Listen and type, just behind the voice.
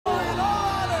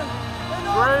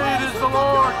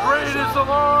Great is the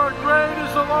Lord. Great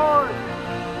is the Lord.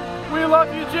 We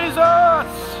love you, Jesus.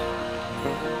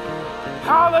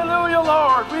 Hallelujah,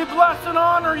 Lord. We bless and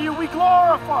honor you. We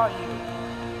glorify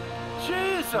you.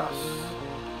 Jesus.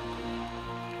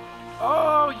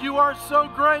 Oh, you are so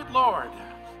great, Lord.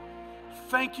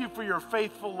 Thank you for your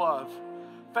faithful love.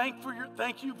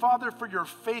 Thank you, Father, for your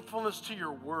faithfulness to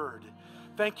your word.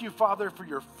 Thank you, Father, for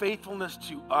your faithfulness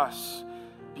to us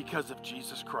because of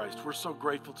Jesus Christ. We're so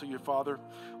grateful to you, Father.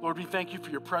 Lord, we thank you for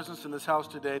your presence in this house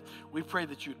today. We pray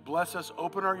that you'd bless us,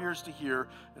 open our ears to hear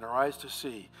and our eyes to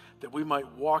see, that we might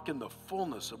walk in the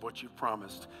fullness of what you've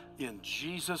promised. In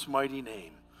Jesus' mighty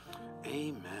name,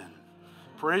 amen.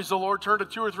 Praise the Lord. Turn to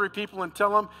 2 or 3 people and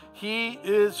tell them he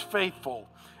is faithful.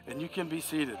 And you can be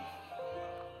seated.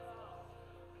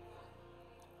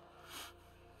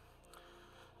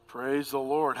 Praise the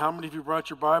Lord. How many of you brought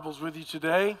your Bibles with you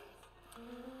today?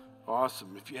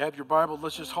 Awesome. If you have your Bible,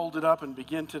 let's just hold it up and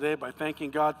begin today by thanking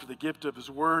God for the gift of his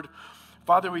word.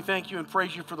 Father, we thank you and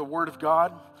praise you for the word of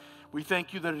God. We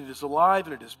thank you that it is alive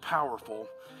and it is powerful.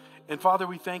 And Father,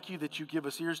 we thank you that you give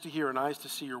us ears to hear and eyes to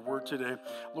see your word today.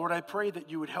 Lord, I pray that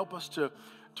you would help us to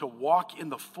walk in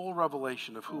the full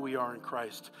revelation of who we are in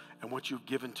Christ and what you've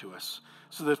given to us,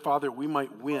 so that, Father, we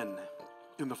might win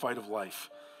in the fight of life.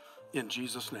 In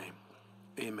Jesus' name,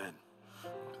 amen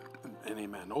and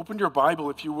amen. Open your Bible,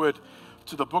 if you would,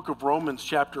 to the book of Romans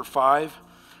chapter 5.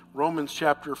 Romans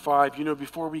chapter 5. You know,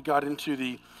 before we got into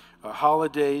the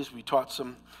holidays, we taught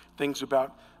some things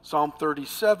about Psalm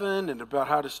 37 and about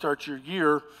how to start your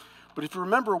year. But if you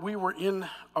remember, we were in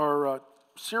our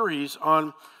series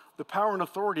on the power and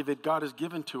authority that God has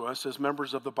given to us as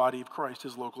members of the body of Christ,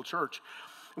 his local church.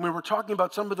 And we were talking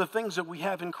about some of the things that we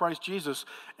have in Christ Jesus,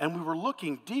 and we were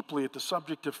looking deeply at the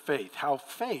subject of faith, how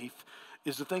faith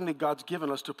is the thing that God's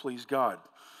given us to please God.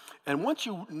 And once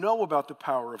you know about the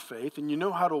power of faith and you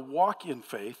know how to walk in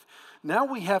faith, now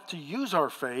we have to use our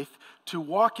faith to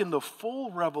walk in the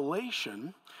full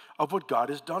revelation of what God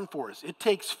has done for us. It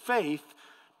takes faith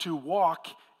to walk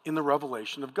in the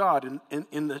revelation of God,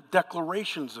 in the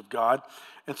declarations of God.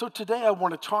 And so today I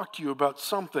want to talk to you about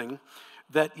something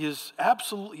that is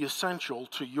absolutely essential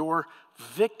to your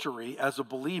victory as a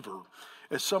believer,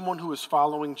 as someone who is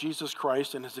following Jesus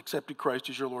Christ and has accepted Christ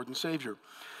as your Lord and Savior.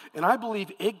 And I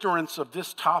believe ignorance of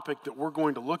this topic that we're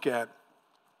going to look at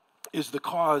is the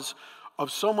cause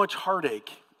of so much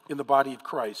heartache in the body of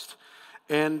Christ.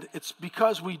 And it's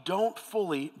because we don't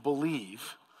fully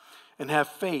believe and have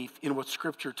faith in what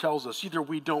Scripture tells us. Either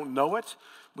we don't know it,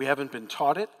 we haven't been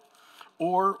taught it,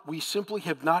 or we simply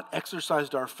have not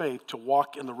exercised our faith to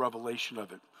walk in the revelation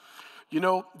of it. You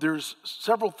know, there's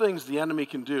several things the enemy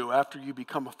can do after you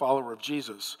become a follower of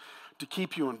Jesus to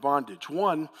keep you in bondage.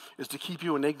 One is to keep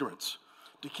you in ignorance,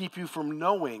 to keep you from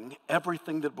knowing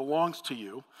everything that belongs to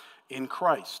you in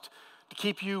Christ, to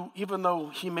keep you, even though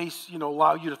he may,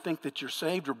 allow you to think that you're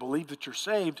saved or believe that you're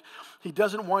saved, he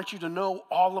doesn't want you to know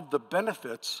all of the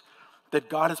benefits that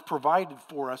God has provided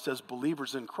for us as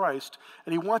believers in Christ,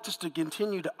 and he wants us to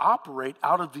continue to operate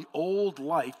out of the old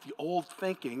life, the old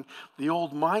thinking, the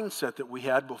old mindset that we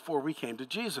had before we came to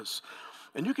Jesus.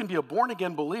 And you can be a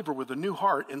born-again believer with a new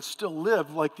heart and still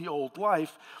live like the old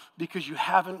life because you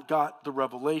haven't got the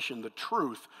revelation, the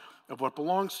truth of what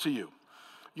belongs to you.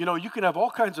 You know, you can have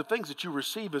all kinds of things that you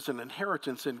receive as an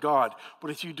inheritance in God, but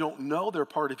if you don't know they're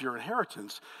part of your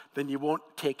inheritance, then you won't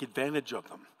take advantage of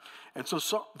them. And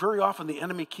so very often the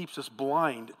enemy keeps us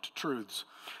blind to truths.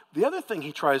 The other thing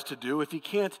he tries to do, if he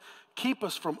can't keep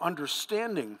us from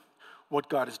understanding what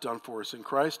God has done for us in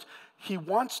Christ, he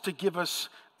wants to give us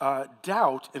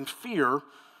doubt and fear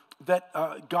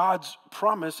that God's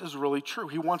promise is really true.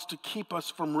 He wants to keep us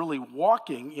from really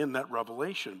walking in that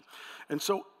revelation. And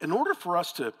so in order for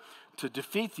us to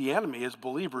defeat the enemy as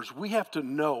believers, we have to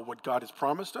know what God has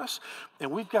promised us,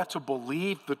 and we've got to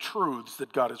believe the truths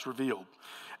that God has revealed.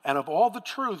 And of all the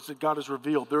truths that God has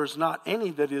revealed, there is not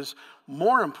any that is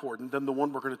more important than the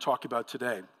one we're going to talk about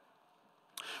today.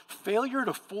 Failure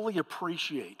to fully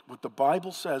appreciate what the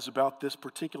Bible says about this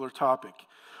particular topic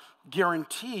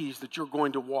guarantees that you're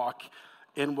going to walk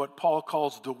in what Paul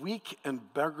calls the weak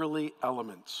and beggarly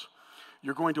elements.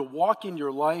 You're going to walk in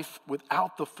your life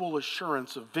without the full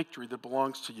assurance of victory that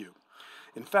belongs to you.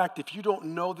 In fact, if you don't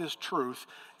know this truth,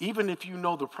 even if you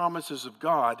know the promises of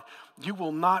God, you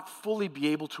will not fully be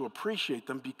able to appreciate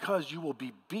them because you will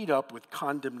be beat up with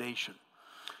condemnation.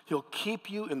 He'll keep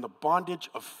you in the bondage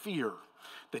of fear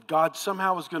that God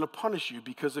somehow is going to punish you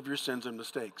because of your sins and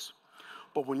mistakes.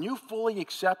 But when you fully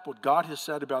accept what God has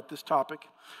said about this topic,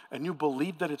 and you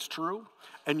believe that it's true,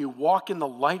 and you walk in the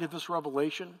light of this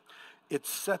revelation, it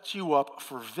sets you up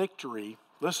for victory,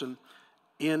 listen,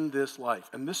 in this life.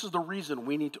 And this is the reason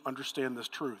we need to understand this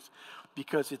truth,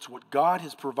 because it's what God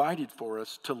has provided for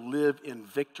us to live in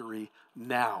victory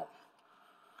now.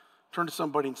 Turn to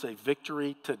somebody and say,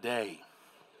 victory today.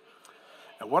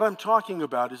 And what I'm talking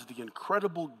about is the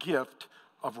incredible gift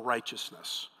of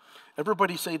righteousness.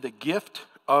 Everybody say the gift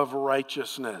of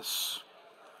righteousness.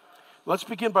 Let's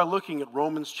begin by looking at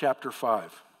Romans chapter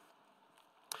 5.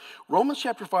 Romans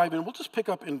chapter 5, and we'll just pick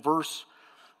up in verse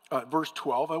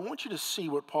 12. I want you to see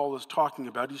what Paul is talking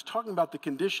about. He's talking about the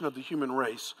condition of the human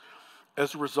race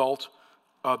as a result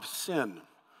of sin.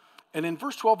 And in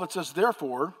verse 12 it says,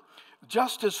 therefore,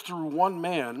 just as through one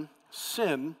man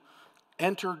sin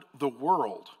entered the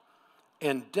world,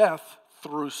 and death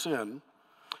through sin,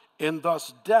 and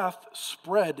thus death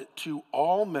spread to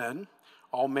all men,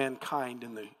 all mankind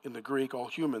in the Greek, all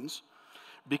humans,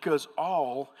 because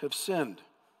all have sinned.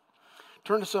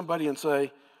 Turn to somebody and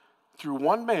say, through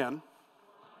one man,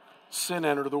 sin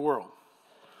entered the world.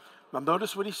 Now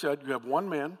notice what he said. You have one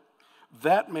man.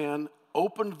 That man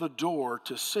opened the door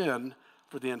to sin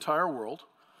for the entire world,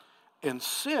 and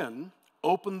sin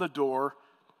opened the door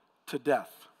to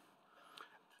death.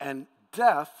 And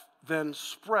death then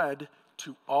spread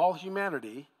to all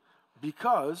humanity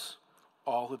because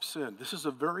all have sinned. This is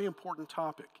a very important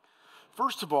topic.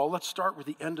 First of all, let's start with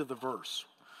the end of the verse,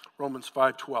 Romans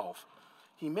 5:12.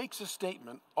 He makes a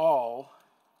statement, all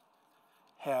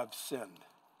have sinned.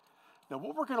 Now,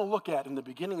 what we're going to look at in the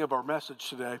beginning of our message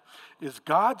today is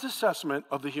God's assessment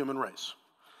of the human race.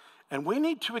 And we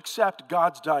need to accept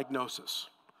God's diagnosis.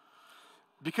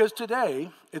 Because today,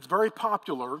 it's very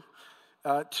popular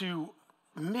to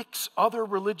mix other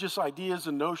religious ideas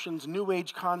and notions, New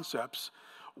Age concepts,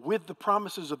 with the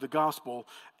promises of the gospel.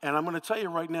 And I'm going to tell you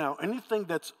right now, anything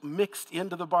that's mixed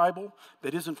into the Bible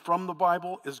that isn't from the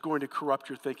Bible is going to corrupt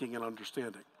your thinking and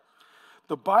understanding.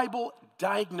 The Bible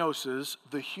diagnoses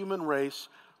the human race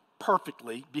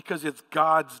perfectly because it's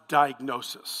God's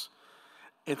diagnosis.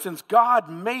 And since God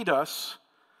made us,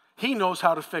 He knows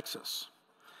how to fix us.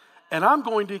 And I'm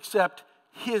going to accept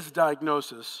His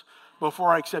diagnosis before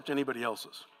I accept anybody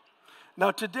else's.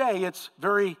 Now today, it's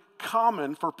very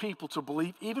common for people to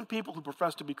believe, even people who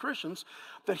profess to be Christians,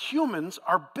 that humans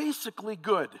are basically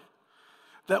good.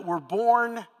 That we're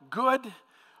born good,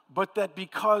 but that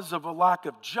because of a lack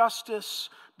of justice,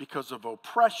 because of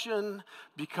oppression,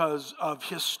 because of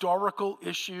historical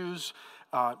issues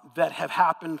that have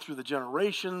happened through the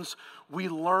generations, we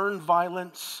learn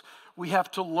violence. We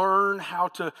have to learn how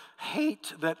to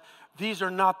hate, that these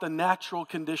are not the natural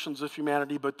conditions of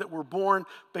humanity, but that we're born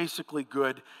basically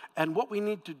good. And what we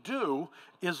need to do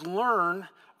is learn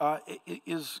about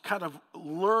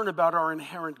our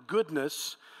inherent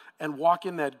goodness and walk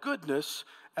in that goodness,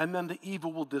 and then the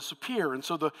evil will disappear. And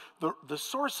so the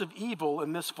source of evil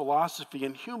in this philosophy,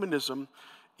 in humanism,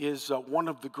 is one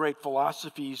of the great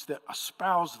philosophies that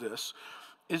espouse this,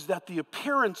 is that the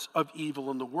appearance of evil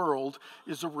in the world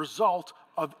is a result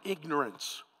of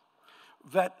ignorance.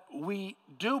 That we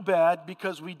do bad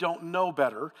because we don't know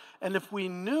better, and if we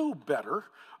knew better,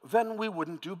 then we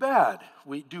wouldn't do bad.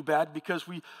 We do bad because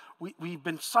we've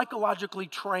been psychologically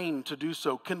trained to do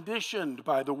so, conditioned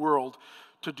by the world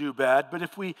to do bad. But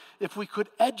if we could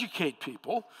educate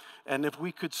people, and if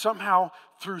we could somehow,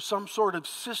 through some sort of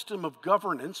system of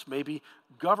governance, maybe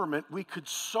government, we could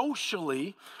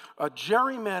socially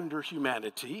gerrymander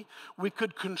humanity, we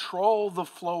could control the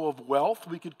flow of wealth,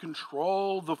 we could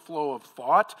control the flow of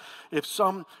thought. If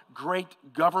some great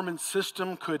government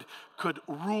system could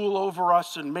rule over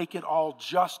us and make it all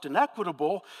just and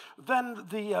equitable, then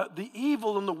the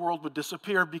evil in the world would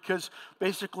disappear, because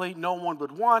basically no one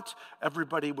would want,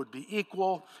 everybody would be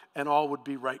equal, and all would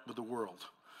be right with the world.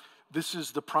 This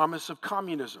is the promise of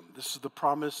communism. This is the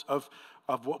promise of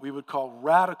what we would call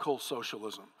radical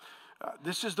socialism.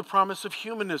 This is the promise of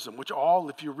humanism, which all,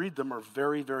 if you read them, are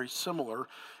very, very similar,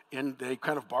 and they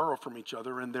kind of borrow from each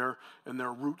other in their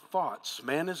root thoughts.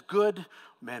 Man is good,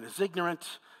 man is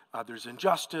ignorant, there's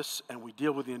injustice, and we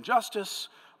deal with the injustice.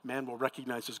 Man will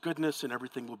recognize his goodness, and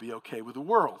everything will be okay with the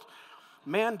world.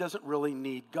 Man doesn't really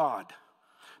need God.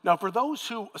 Now, for those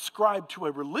who ascribe to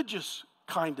a religious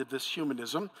kind of this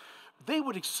humanism, they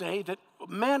would say that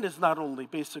man is not only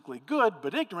basically good,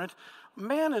 but ignorant.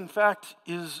 Man, in fact,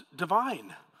 is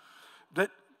divine. That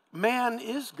man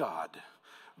is God.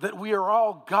 That we are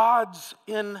all gods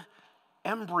in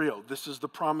embryo. This is the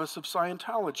promise of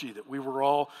Scientology, that we were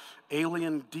all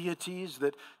alien deities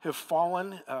that have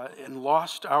fallen and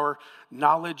lost our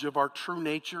knowledge of our true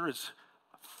nature as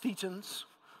thetans.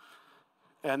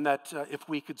 And that if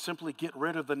we could simply get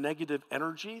rid of the negative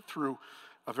energy through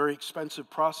a very expensive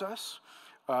process,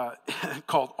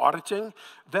 called auditing,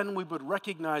 then we would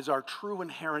recognize our true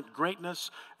inherent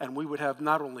greatness, and we would have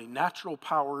not only natural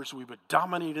powers, we would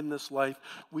dominate in this life,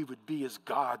 we would be as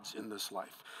gods in this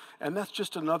life. And that's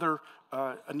just another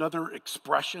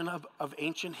expression of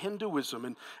ancient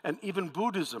Hinduism and even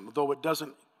Buddhism, though it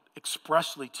doesn't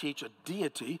expressly teach a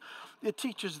deity. It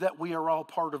teaches that we are all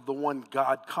part of the one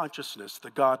God consciousness, the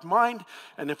God mind,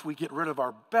 and if we get rid of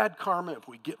our bad karma, if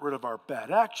we get rid of our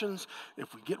bad actions,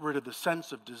 if we get rid of the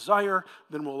sense of desire,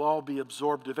 then we'll all be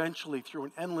absorbed eventually through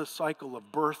an endless cycle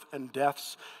of birth and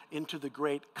deaths into the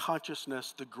great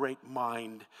consciousness, the great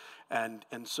mind, and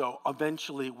so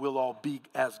eventually we'll all be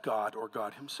as God or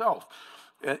God himself,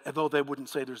 though they wouldn't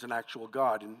say there's an actual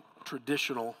God in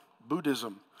traditional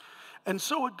Buddhism. And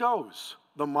so it goes.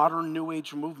 The modern New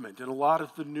Age movement and a lot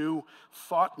of the new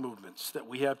thought movements that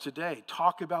we have today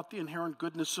talk about the inherent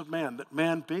goodness of man, that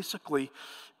man basically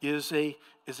is a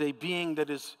being that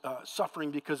is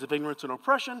suffering because of ignorance and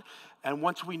oppression. And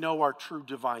once we know our true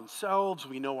divine selves,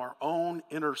 we know our own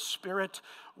inner spirit,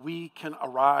 we can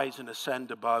arise and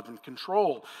ascend above and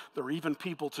control. There are even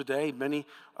people today, many,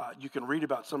 you can read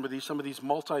about some of these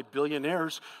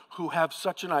multi-billionaires who have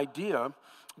such an idea,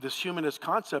 this humanist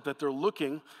concept, that they're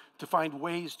looking to find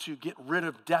ways to get rid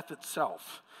of death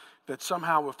itself. That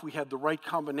somehow if we had the right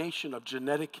combination of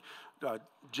genetic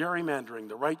gerrymandering,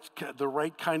 the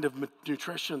right kind of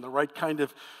nutrition, the right kind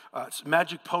of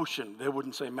magic potion, they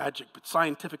wouldn't say magic, but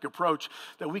scientific approach,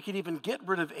 that we could even get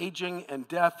rid of aging and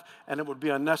death and it would be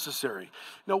unnecessary.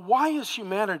 Now, why is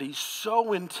humanity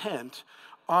so intent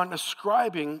on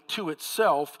ascribing to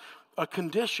itself a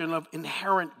condition of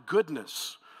inherent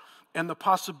goodness and the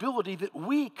possibility that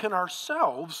we can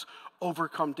ourselves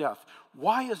overcome death?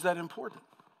 Why is that important?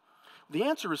 The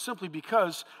answer is simply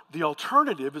because the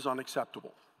alternative is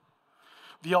unacceptable.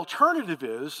 The alternative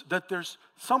is that there's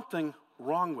something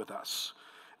wrong with us.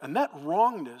 And that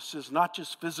wrongness is not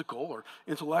just physical or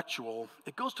intellectual,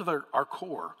 it goes to our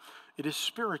core. It is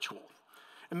spiritual.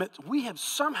 And that we have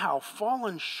somehow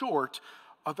fallen short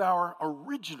of our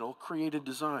original created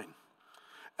design.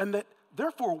 And that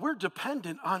therefore, we're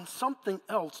dependent on something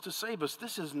else to save us.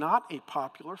 This is not a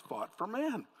popular thought for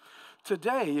man.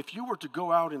 Today, if you were to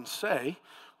go out and say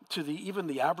to even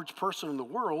the average person in the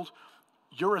world,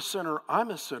 you're a sinner,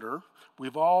 I'm a sinner,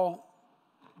 we've all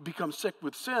become sick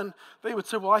with sin, they would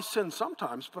say, well, I sin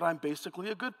sometimes, but I'm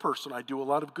basically a good person. I do a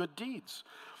lot of good deeds.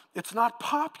 It's not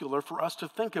popular for us to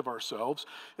think of ourselves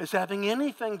as having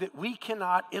anything that we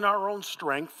cannot, in our own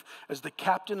strength, as the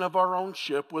captain of our own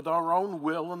ship, with our own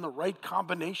will and the right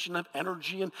combination of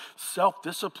energy and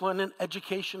self-discipline and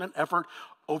education and effort,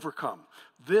 overcome.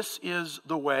 This is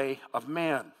the way of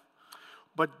man.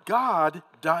 But God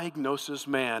diagnoses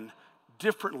man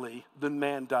differently than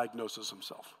man diagnoses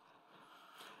himself.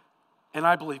 And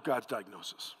I believe God's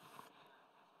diagnosis.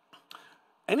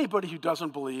 Anybody who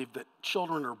doesn't believe that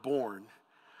children are born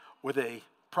with a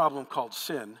problem called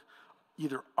sin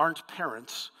either aren't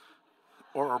parents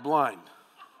or are blind.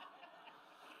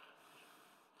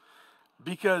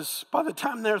 Because by the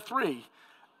time they're 3,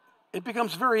 it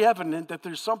becomes very evident that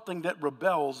there's something that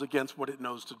rebels against what it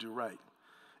knows to do right.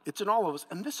 It's in all of us.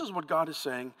 And this is what God is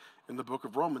saying in the book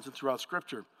of Romans and throughout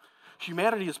Scripture.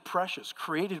 Humanity is precious,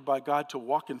 created by God to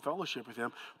walk in fellowship with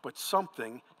him, but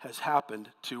something has happened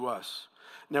to us.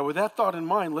 Now, with that thought in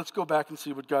mind, let's go back and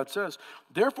see what God says.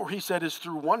 Therefore, he said, is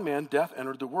through one man death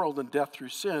entered the world, and death through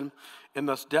sin, and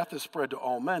thus death is spread to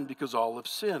all men because all have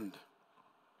sinned.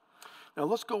 Now,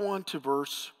 let's go on to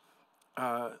verse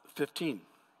 15.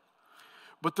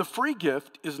 But the free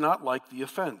gift is not like the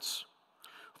offense.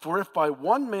 For if by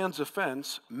one man's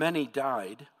offense many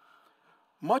died,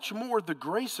 much more the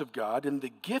grace of God and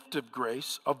the gift of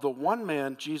grace of the one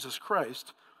man, Jesus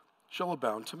Christ, shall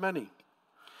abound to many.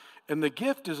 And the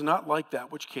gift is not like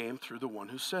that which came through the one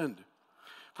who sinned.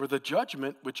 For the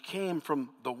judgment which came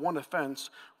from the one offense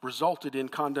resulted in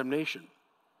condemnation.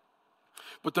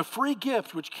 But the free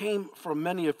gift which came from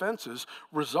many offenses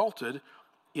resulted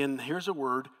in, here's a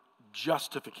word,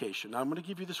 justification. Now I'm going to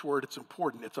give you this word, it's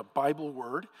important. It's a Bible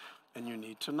word, and you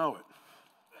need to know it.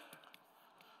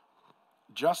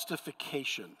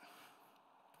 Justification.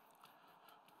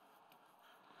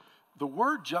 The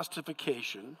word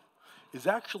justification is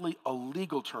actually a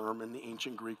legal term in the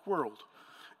ancient Greek world.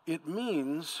 It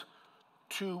means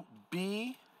to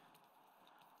be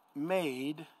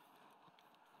made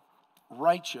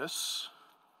righteous,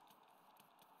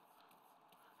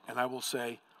 and I will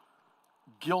say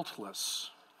guiltless,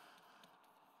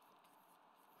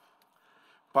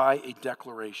 by a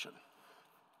declaration,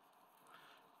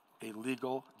 a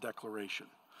legal declaration.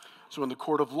 So in the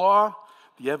court of law,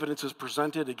 The evidence is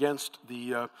presented against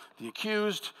the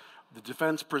accused. The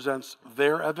defense presents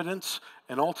their evidence,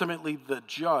 and ultimately the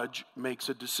judge makes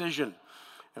a decision.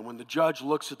 And when the judge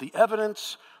looks at the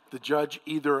evidence, the judge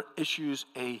either issues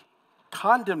a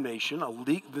condemnation,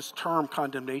 this term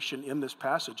condemnation in this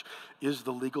passage is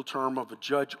the legal term of a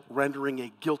judge rendering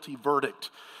a guilty verdict.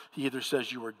 He either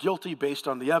says you are guilty based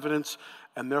on the evidence,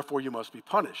 and therefore you must be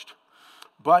punished.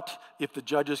 But if the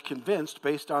judge is convinced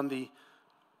based on the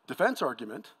defense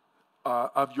argument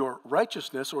of your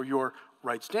righteousness or your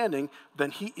right standing,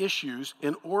 then he issues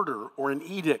an order or an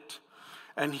edict,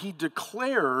 and he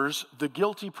declares the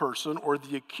guilty person or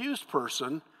the accused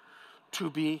person to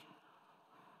be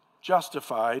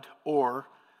justified or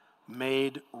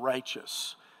made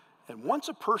righteous. And once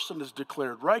a person is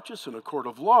declared righteous in a court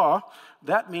of law,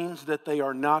 that means that they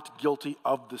are not guilty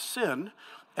of the sin,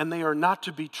 and they are not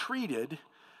to be treated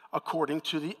according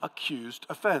to the accused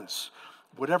offense.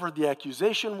 Whatever the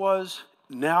accusation was,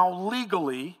 now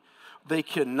legally, they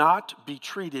cannot be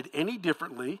treated any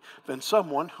differently than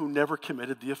someone who never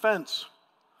committed the offense.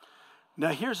 Now,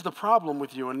 here's the problem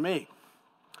with you and me.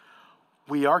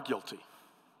 We are guilty.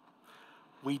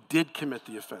 We did commit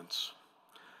the offense.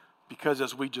 Because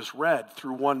as we just read,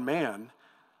 through one man,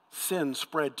 sin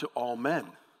spread to all men,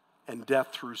 and death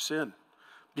through sin.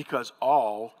 Because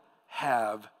all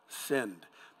have sinned.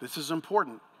 This is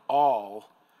important. All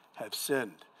have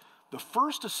sinned. The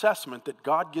first assessment that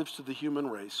God gives to the human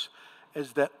race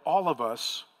is that all of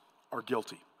us are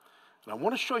guilty. And I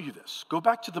want to show you this. Go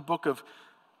back to the book of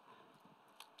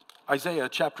Isaiah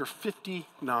chapter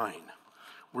 59.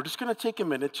 We're just going to take a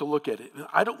minute to look at it.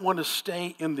 I don't want to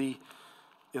stay in the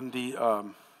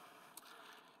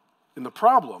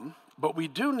problem, but we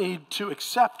do need to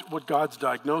accept what God's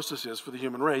diagnosis is for the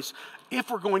human race if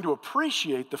we're going to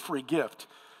appreciate the free gift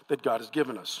that God has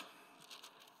given us.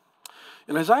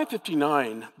 In Isaiah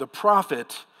 59, the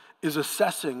prophet is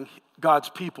assessing God's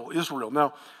people, Israel.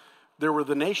 Now, there were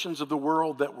the nations of the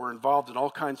world that were involved in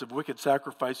all kinds of wicked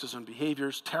sacrifices and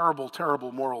behaviors, terrible,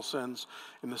 terrible moral sins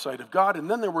in the sight of God. And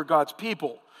then there were God's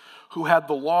people who had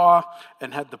the law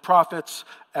and had the prophets,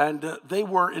 and they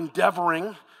were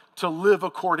endeavoring to live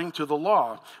according to the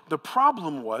law. The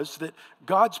problem was that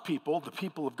God's people, the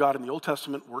people of God in the Old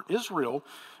Testament were Israel,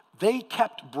 they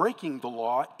kept breaking the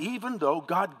law even though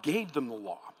God gave them the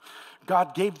law.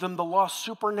 God gave them the law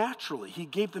supernaturally. He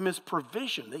gave them his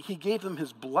provision. He gave them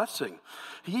his blessing.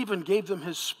 He even gave them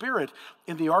his spirit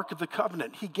in the Ark of the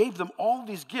Covenant. He gave them all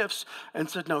these gifts and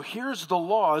said, now here's the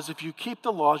laws. If you keep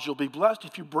the laws, you'll be blessed.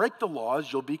 If you break the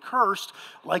laws, you'll be cursed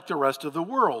like the rest of the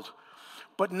world.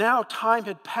 But now time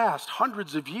had passed,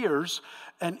 hundreds of years,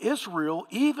 and Israel,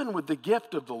 even with the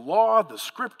gift of the law, the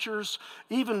scriptures,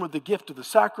 even with the gift of the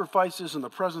sacrifices and the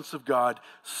presence of God,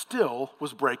 still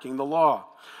was breaking the law.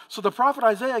 So the prophet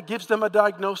Isaiah gives them a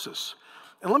diagnosis.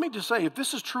 And let me just say, if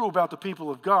this is true about the people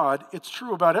of God, it's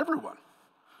true about everyone.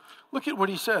 Look at what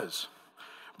he says.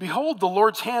 Behold, the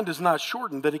Lord's hand is not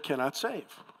shortened that it cannot save,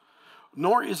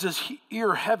 nor is his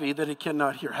ear heavy that it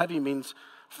cannot hear. Heavy means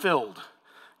filled.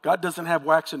 God doesn't have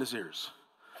wax in his ears.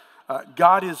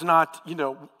 God is not,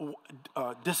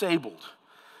 disabled.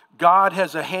 God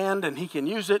has a hand and he can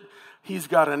use it. He's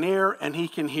got an ear and he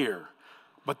can hear.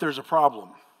 But there's a problem.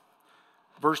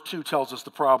 Verse 2 tells us the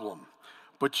problem.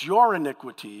 But your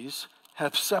iniquities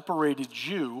have separated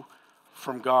you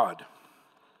from God,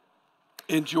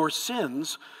 and your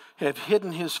sins have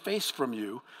hidden his face from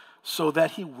you so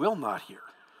that he will not hear.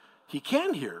 He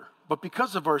can hear, but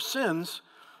because of our sins,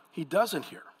 he doesn't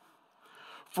hear.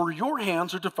 For your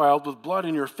hands are defiled with blood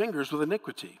and your fingers with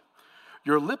iniquity.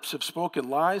 Your lips have spoken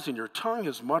lies and your tongue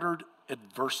has muttered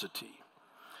adversity.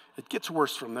 It gets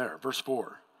worse from there. Verse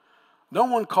 4. No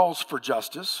one calls for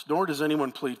justice, nor does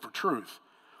anyone plead for truth.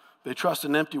 They trust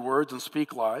in empty words and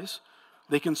speak lies.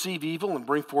 They conceive evil and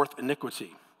bring forth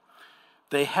iniquity.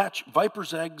 They hatch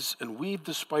viper's eggs and weave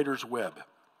the spider's web.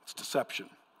 It's deception.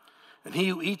 And he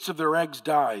who eats of their eggs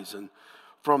dies, and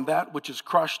from that which is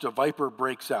crushed, a viper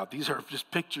breaks out. These are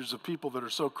just pictures of people that are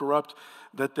so corrupt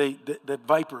that that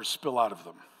vipers spill out of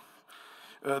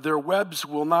them. Their webs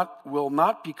will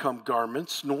not become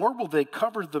garments, nor will they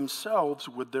cover themselves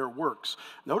with their works.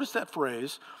 Notice that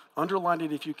phrase, underline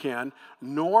it if you can,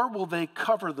 nor will they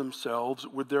cover themselves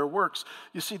with their works.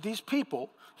 You see, these people,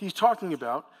 he's talking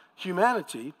about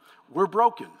humanity, we're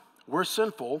broken, we're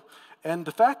sinful, and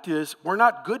the fact is, we're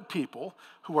not good people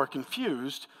who are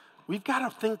confused. We've got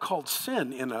a thing called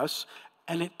sin in us,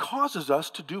 and it causes us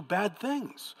to do bad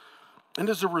things. And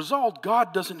as a result,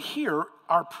 God doesn't hear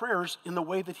our prayers in the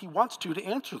way that he wants to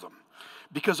answer them,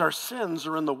 because our sins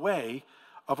are in the way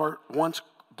of our once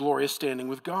glorious standing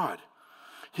with God.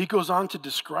 He goes on to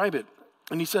describe it,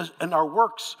 and he says, and our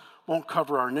works won't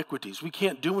cover our iniquities. We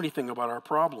can't do anything about our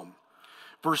problem.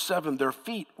 Verse 7, their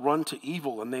feet run to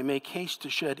evil, and they make haste to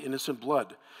shed innocent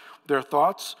blood. Their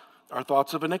thoughts are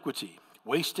thoughts of iniquity.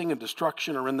 Wasting and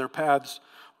destruction are in their paths.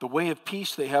 The way of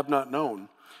peace they have not known,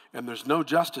 and there's no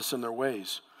justice in their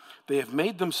ways. They have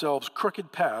made themselves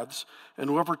crooked paths, and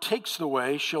whoever takes the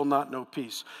way shall not know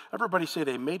peace. Everybody say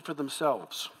they made for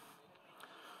themselves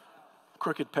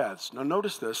crooked paths. Now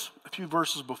notice this, a few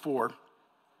verses before,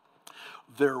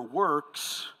 their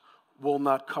works will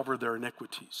not cover their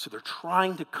iniquities. So they're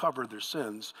trying to cover their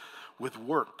sins with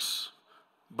works,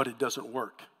 but it doesn't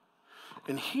work.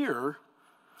 And here,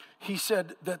 he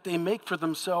said that they make for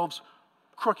themselves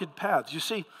crooked paths. You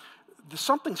see,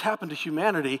 something's happened to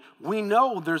humanity. We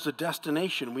know there's a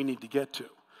destination we need to get to.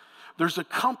 There's a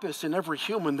compass in every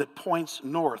human that points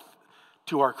north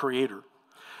to our Creator.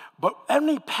 But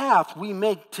any path we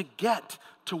make to get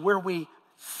to where we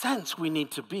sense we need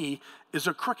to be is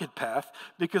a crooked path,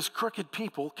 because crooked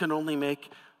people can only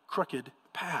make crooked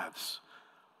paths.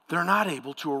 They're not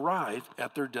able to arrive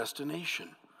at their destination.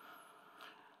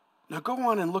 Now go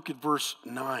on and look at verse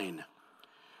 9.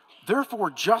 Therefore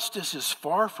justice is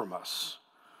far from us,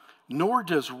 nor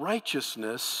does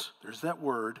righteousness, there's that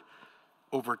word,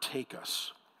 overtake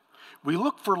us. We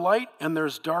look for light and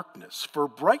there's darkness, for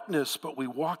brightness, but we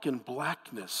walk in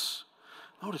blackness.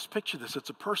 Notice, picture this. It's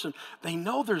a person, they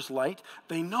know there's light,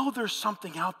 they know there's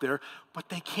something out there, but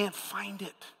they can't find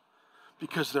it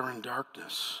because they're in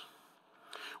darkness.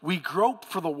 We grope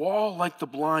for the wall like the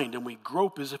blind, and we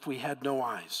grope as if we had no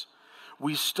eyes.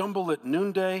 We stumble at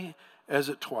noonday as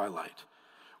at twilight.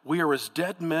 We are as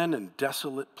dead men in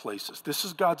desolate places. This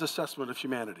is God's assessment of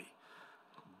humanity.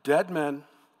 Dead men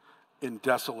in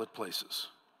desolate places.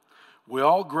 We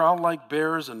all growl like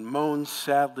bears and moan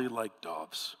sadly like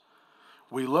doves.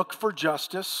 We look for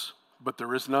justice, but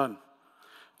there is none.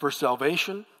 For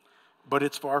salvation, but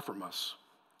it's far from us.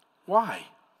 Why?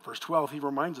 Verse 12, he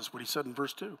reminds us what he said in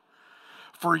verse 2.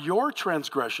 For your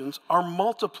transgressions are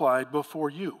multiplied before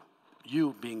you,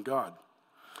 you being God.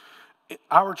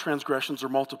 Our transgressions are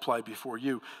multiplied before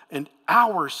you, and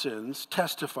our sins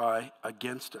testify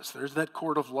against us. There's that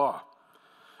court of law.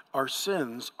 Our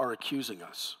sins are accusing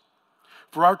us.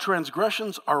 For our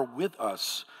transgressions are with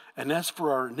us, and as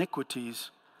for our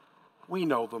iniquities, we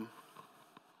know them.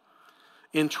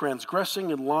 In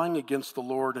transgressing and lying against the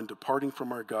Lord and departing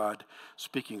from our God,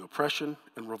 speaking oppression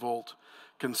and revolt,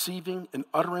 conceiving and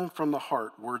uttering from the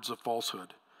heart words of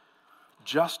falsehood.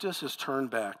 Justice is turned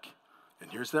back,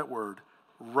 and here's that word,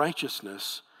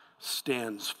 righteousness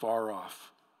stands far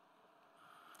off.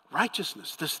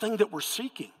 Righteousness, this thing that we're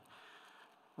seeking.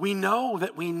 We know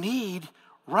that we need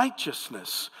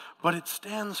righteousness, but it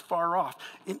stands far off.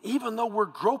 And even though we're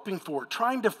groping for it,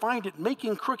 trying to find it,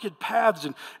 making crooked paths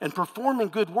and performing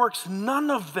good works,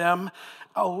 none of them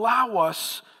allow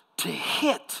us to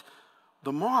hit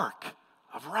the mark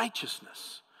of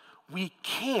righteousness. We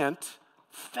can't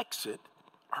fix it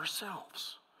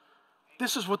ourselves.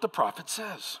 This is what the prophet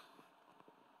says.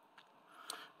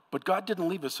 But God didn't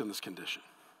leave us in this condition.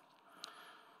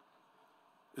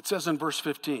 It says in verse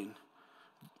 15,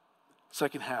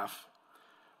 second half,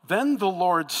 then the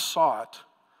Lord saw it,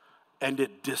 and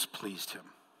it displeased him,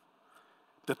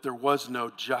 that there was no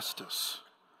justice.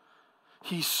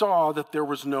 He saw that there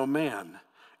was no man,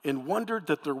 and wondered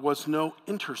that there was no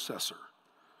intercessor.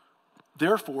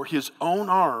 Therefore, his own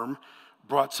arm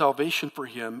brought salvation for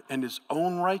him, and his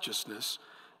own righteousness,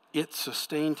 it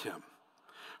sustained him.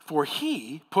 For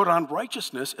he put on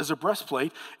righteousness as a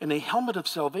breastplate and a helmet of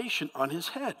salvation on his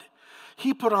head.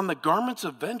 He put on the garments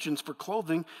of vengeance for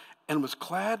clothing and was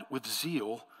clad with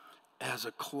zeal as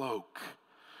a cloak.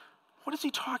 What is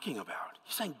he talking about?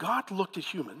 He's saying God looked at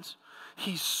humans.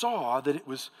 He saw that it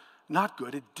was not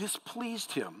good. It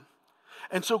displeased him.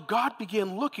 And so God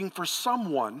began looking for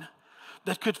someone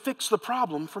that could fix the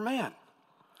problem for man.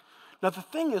 Now the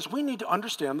thing is, we need to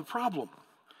understand the problem.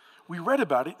 We read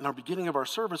about it in our beginning of our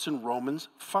service in Romans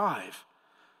 5.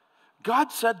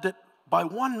 God said that by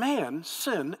one man,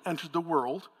 sin entered the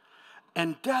world,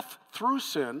 and death through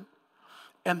sin,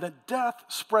 and that death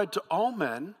spread to all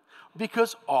men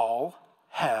because all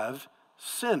have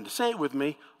sinned. Say it with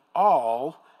me,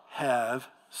 all have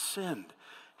sinned.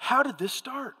 How did this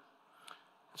start?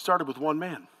 It started with one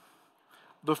man.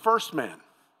 The first man,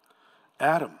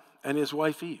 Adam, and his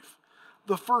wife Eve.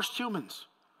 The first humans.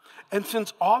 And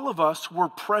since all of us were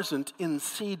present in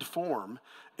seed form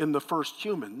in the first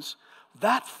humans,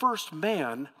 that first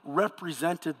man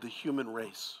represented the human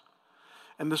race.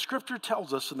 And the scripture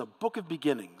tells us in the book of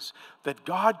beginnings that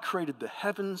God created the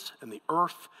heavens and the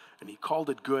earth, and he called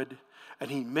it good.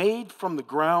 And he made from the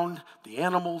ground the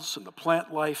animals and the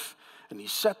plant life, and he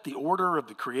set the order of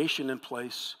the creation in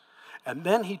place. And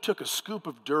then he took a scoop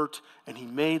of dirt and he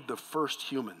made the first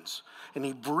humans. And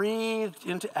he breathed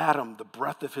into Adam the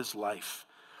breath of his life.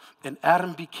 And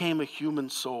Adam became a human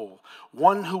soul,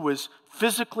 one who was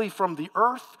physically from the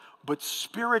earth, but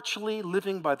spiritually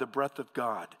living by the breath of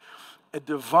God. A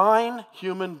divine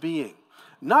human being,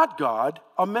 not God,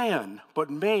 a man,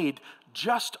 but made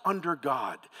just under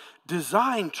God,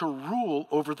 designed to rule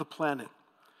over the planet.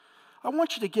 I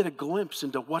want you to get a glimpse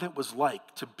into what it was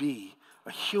like to be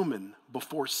a human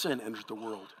before sin entered the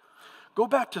world. Go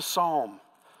back to Psalm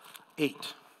 8.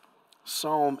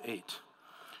 Psalm 8.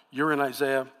 You're in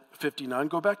Isaiah 59.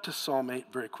 Go back to Psalm 8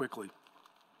 very quickly.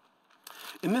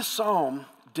 In this psalm,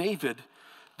 David,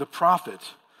 the prophet,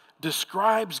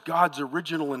 describes God's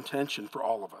original intention for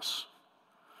all of us.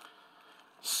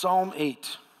 Psalm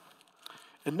 8.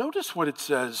 And notice what it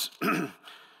says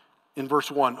in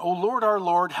verse 1. O Lord, our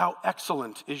Lord, how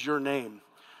excellent is your name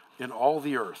in all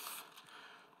the earth.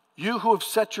 You who have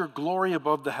set your glory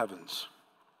above the heavens.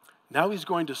 Now he's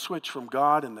going to switch from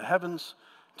God and the heavens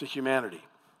to humanity.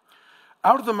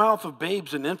 Out of the mouth of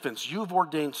babes and infants, you've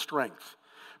ordained strength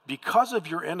because of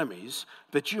your enemies,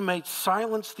 that you may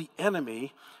silence the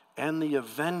enemy and the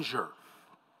avenger.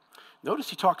 Notice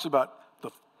he talks about the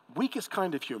weakest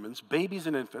kind of humans, babies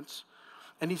and infants,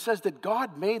 and he says that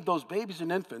God made those babies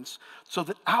and infants so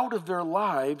that out of their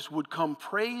lives would come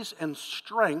praise and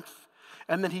strength,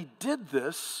 and that he did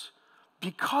this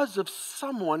because of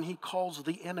someone he calls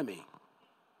the enemy,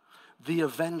 the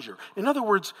avenger. In other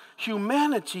words,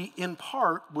 humanity in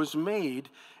part was made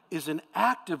as an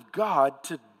act of God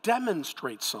to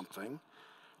demonstrate something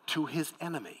to his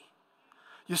enemy.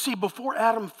 You see, before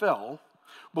Adam fell,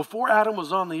 before Adam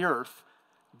was on the earth,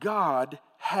 God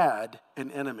had an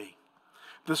enemy.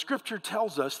 The scripture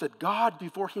tells us that God,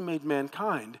 before he made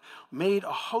mankind, made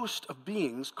a host of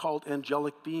beings called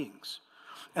angelic beings.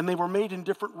 And they were made in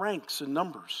different ranks and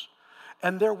numbers.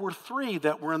 And there were three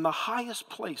that were in the highest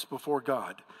place before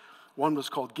God. One was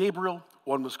called Gabriel,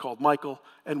 one was called Michael,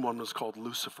 and one was called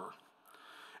Lucifer.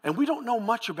 And we don't know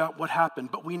much about what happened,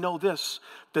 but we know this,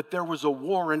 that there was a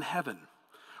war in heaven.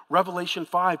 Revelation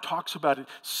 5 talks about it.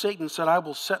 Satan said, I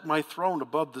will set my throne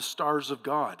above the stars of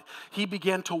God. He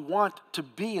began to want to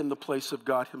be in the place of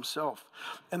God himself.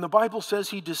 And the Bible says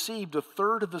he deceived a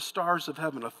third of the stars of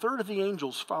heaven. A third of the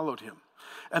angels followed him.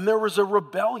 And there was a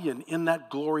rebellion in that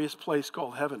glorious place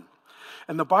called heaven.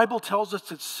 And the Bible tells us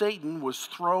that Satan was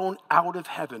thrown out of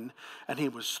heaven, and he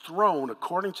was thrown,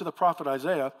 according to the prophet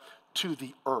Isaiah, to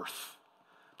the earth.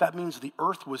 That means the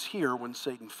earth was here when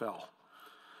Satan fell.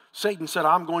 Satan said,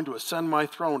 I'm going to ascend my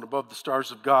throne above the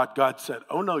stars of God. God said,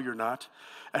 oh, no, you're not.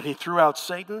 And he threw out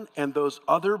Satan and those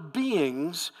other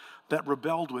beings that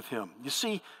rebelled with him. You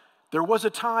see, there was a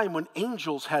time when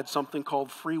angels had something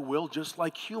called free will, just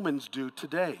like humans do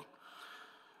today.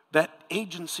 That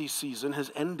agency season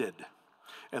has ended.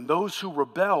 And those who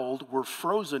rebelled were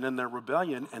frozen in their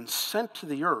rebellion and sent to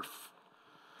the earth.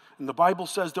 And the Bible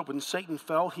says that when Satan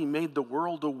fell, he made the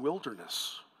world a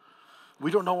wilderness. We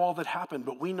don't know all that happened,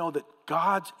 but we know that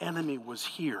God's enemy was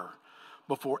here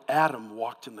before Adam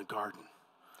walked in the garden.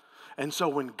 And so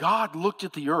when God looked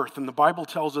at the earth, and the Bible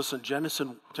tells us in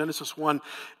Genesis 1,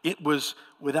 it was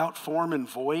without form and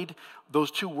void. Those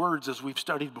two words, as we've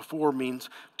studied before, means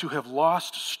to have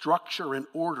lost structure and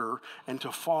order and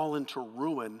to fall into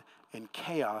ruin and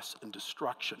chaos and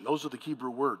destruction. Those are the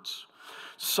Hebrew words.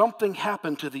 Something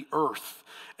happened to the earth,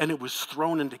 and it was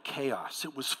thrown into chaos.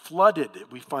 It was flooded,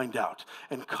 we find out,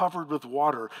 and covered with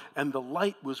water, and the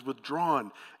light was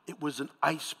withdrawn. It was an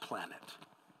ice planet.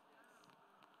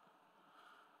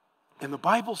 And the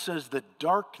Bible says that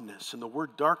darkness, and the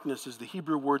word darkness is the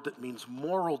Hebrew word that means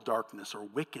moral darkness or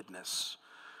wickedness,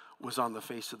 was on the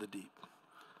face of the deep.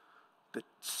 That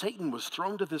Satan was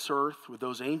thrown to this earth with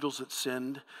those angels that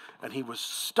sinned, and he was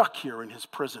stuck here in his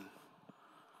prison.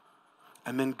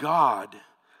 And then God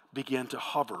began to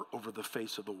hover over the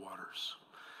face of the waters.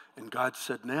 And God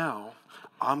said, now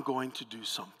I'm going to do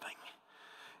something.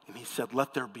 And he said,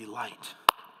 let there be light.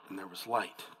 And there was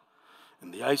light.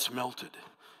 And the ice melted.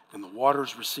 And the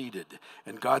waters receded.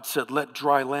 And God said, let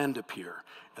dry land appear.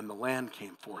 And the land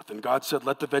came forth. And God said,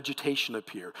 let the vegetation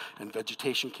appear. And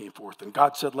vegetation came forth. And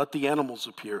God said, let the animals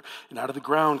appear. And out of the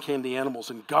ground came the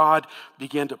animals. And God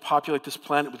began to populate this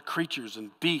planet with creatures and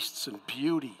beasts and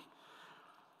beauty.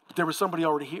 But there was somebody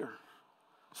already here.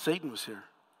 Satan was here.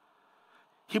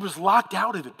 He was locked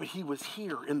out of it, but he was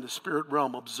here in the spirit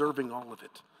realm observing all of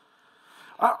it.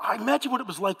 I imagine what it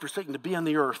was like for Satan to be on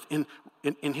the earth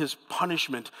in his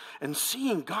punishment and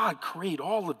seeing God create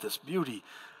all of this beauty.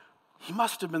 he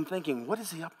must have been thinking, what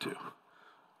is he up to?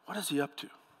 What is he up to?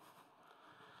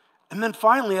 And then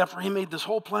finally, after he made this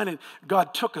whole planet,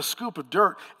 God took a scoop of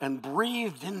dirt and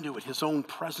breathed into it his own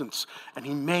presence. And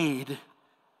he made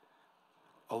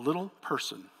a little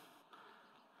person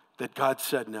that God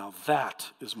said, now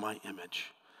that is my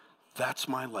image. That's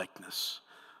my likeness.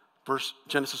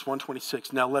 Genesis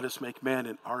 1:26, now let us make man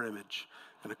in our image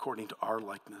and according to our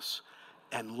likeness,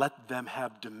 and let them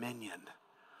have dominion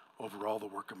over all the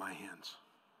work of my hands.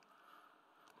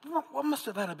 What must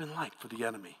that have been like for the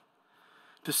enemy?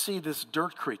 To see this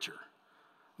dirt creature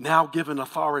now given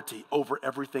authority over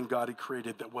everything God had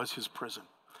created that was his prison.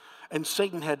 And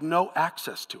Satan had no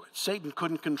access to it. Satan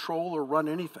couldn't control or run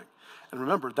anything. And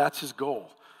remember, that's his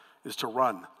goal, is to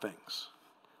run things.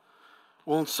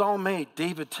 Well, in Psalm 8,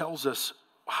 David tells us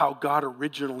how God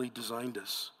originally designed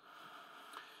us.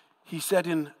 He said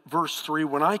in verse 3,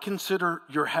 when I consider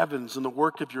your heavens and the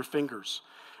work of your fingers,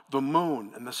 the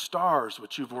moon and the stars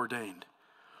which you've ordained,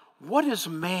 what is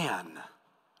man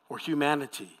or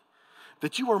humanity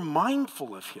that you are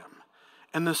mindful of him,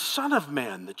 and the Son of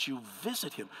Man that you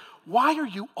visit him? Why are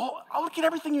you all, look at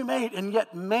everything you made, and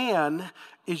yet man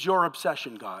is your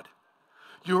obsession, God.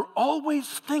 You're always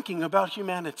thinking about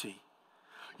humanity.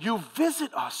 You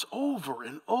visit us over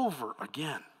and over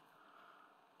again.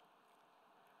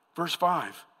 Verse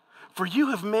 5, for you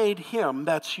have made him,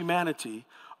 that's humanity,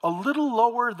 a little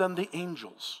lower than the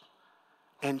angels,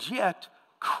 and yet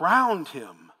crowned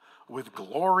him with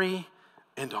glory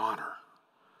and honor.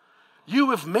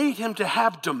 You have made him to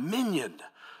have dominion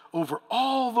over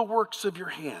all the works of your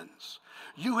hands.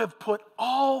 You have put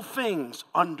all things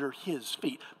under his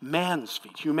feet, man's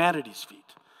feet, humanity's feet.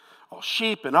 All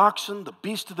sheep and oxen, the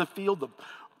beasts of the field,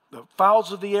 the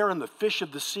fowls of the air and the fish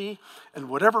of the sea, and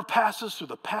whatever passes through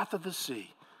the path of the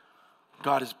sea,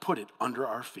 God has put it under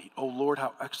our feet. Oh Lord,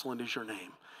 how excellent is your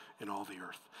name in all the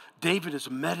earth. David is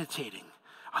meditating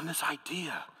on this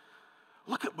idea.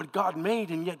 Look at what God made,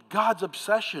 and yet God's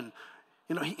obsession,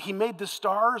 he made the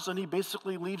stars and he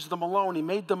basically leaves them alone. He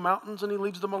made the mountains and he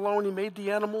leaves them alone. He made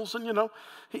the animals and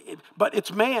but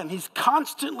it's man. He's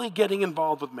constantly getting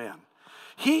involved with man.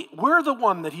 We're the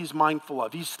one that he's mindful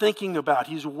of. He's thinking about,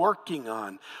 he's working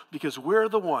on, because we're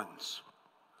the ones,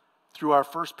 through our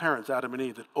first parents, Adam and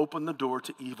Eve, that opened the door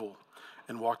to evil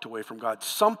and walked away from God.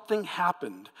 Something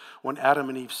happened when Adam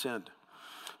and Eve sinned.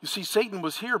 You see, Satan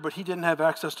was here, but he didn't have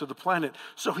access to the planet.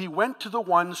 So he went to the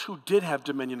ones who did have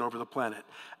dominion over the planet,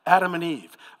 Adam and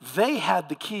Eve. They had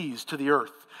the keys to the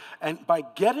earth. And by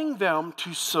getting them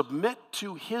to submit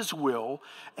to his will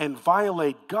and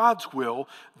violate God's will,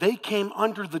 they came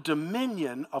under the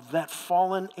dominion of that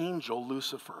fallen angel,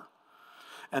 Lucifer.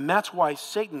 And that's why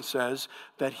Satan says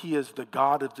that he is the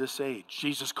god of this age.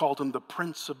 Jesus called him the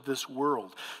prince of this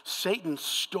world. Satan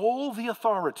stole the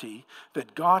authority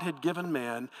that God had given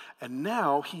man, and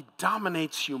now he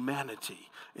dominates humanity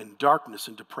in darkness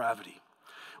and depravity.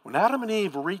 When Adam and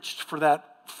Eve reached for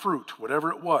that fruit, whatever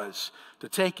it was, to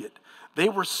take it, they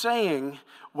were saying,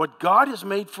 what God has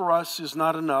made for us is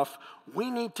not enough. We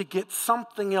need to get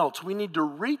something else. We need to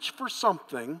reach for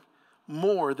something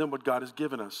more than what God has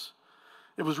given us.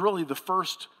 It was really the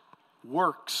first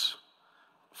works,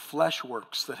 flesh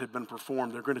works, that had been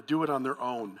performed. They're going to do it on their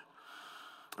own.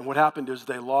 And what happened is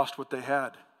they lost what they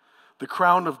had. The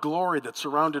crown of glory that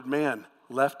surrounded man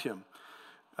left him.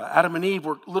 Adam and Eve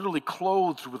were literally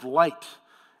clothed with light,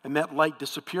 and that light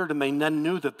disappeared, and they then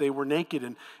knew that they were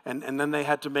naked, and then they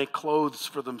had to make clothes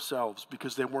for themselves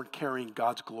because they weren't carrying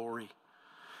God's glory.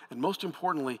 And most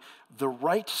importantly, the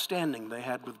right standing they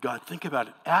had with God. Think about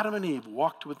it. Adam and Eve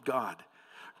walked with God.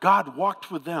 God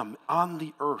walked with them on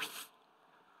the earth.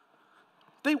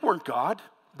 They weren't God,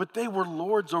 but they were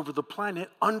lords over the planet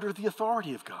under the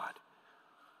authority of God.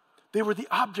 They were the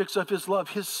objects of his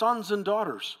love, his sons and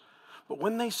daughters. But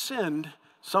when they sinned,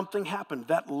 something happened.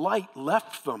 That light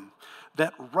left them.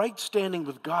 That right standing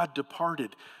with God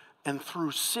departed. And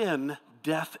through sin,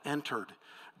 death entered.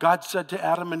 God said to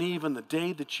Adam and Eve, "In the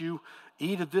day that you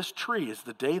eat of this tree is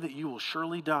the day that you will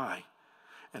surely die."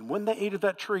 And when they ate of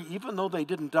that tree, even though they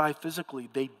didn't die physically,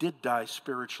 they did die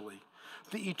spiritually.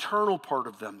 The eternal part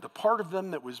of them, the part of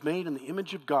them that was made in the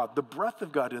image of God, the breath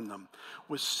of God in them,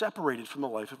 was separated from the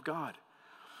life of God.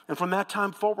 And from that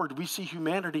time forward, we see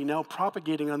humanity now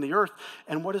propagating on the earth.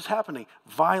 And what is happening?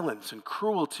 Violence and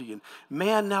cruelty. And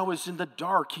man now is in the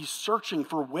dark. He's searching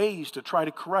for ways to try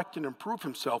to correct and improve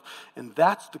himself. And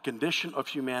that's the condition of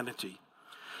humanity.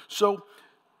 So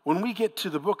when we get to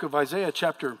the book of Isaiah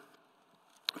chapter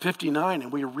 59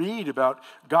 and we read about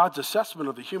God's assessment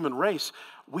of the human race,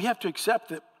 we have to accept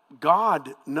that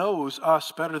God knows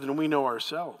us better than we know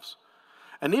ourselves.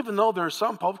 And even though there are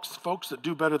some folks that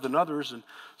do better than others, and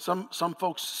some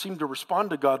folks seem to respond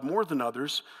to God more than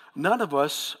others, none of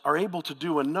us are able to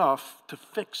do enough to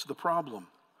fix the problem.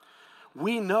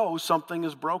 We know something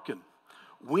is broken.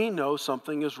 We know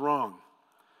something is wrong.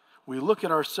 We look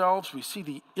at ourselves, we see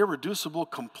the irreducible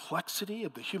complexity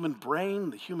of the human brain,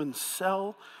 the human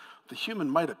cell, the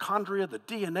human mitochondria, the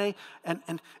DNA, and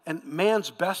man's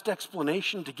best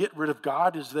explanation to get rid of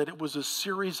God is that it was a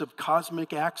series of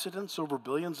cosmic accidents over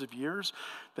billions of years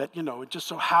that, it just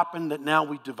so happened that now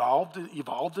we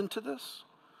evolved into this.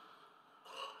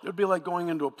 It would be like going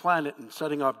into a planet and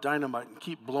setting off dynamite and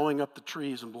keep blowing up the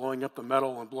trees and blowing up the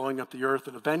metal and blowing up the earth,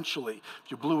 and eventually,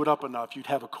 if you blew it up enough, you'd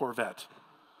have a Corvette.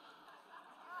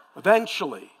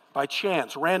 Eventually, by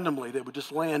chance, randomly, they would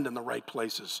just land in the right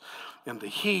places. And the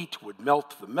heat would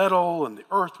melt the metal and the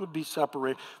earth would be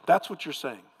separated. That's what you're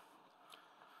saying.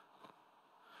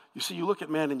 You see, you look at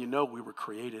man and you know we were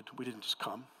created. We didn't just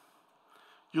come.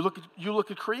 You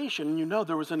look at creation and you know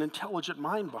there was an intelligent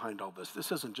mind behind all this.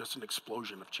 This isn't just an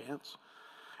explosion of chance.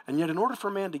 And yet in order for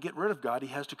man to get rid of God, he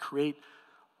has to create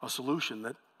a solution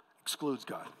that excludes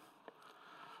God.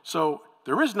 So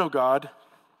there is no God,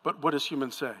 but what does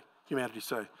humanity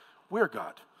say? We're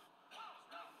God.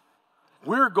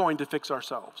 We're going to fix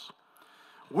ourselves.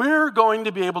 We're going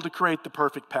to be able to create the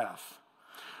perfect path.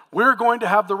 We're going to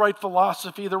have the right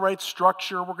philosophy, the right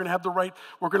structure. We're going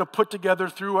to put together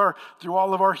through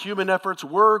all of our human efforts.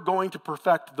 We're going to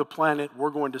perfect the planet.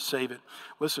 We're going to save it.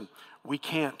 Listen, we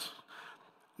can't.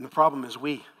 And the problem is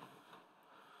we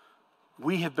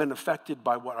have been affected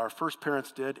by what our first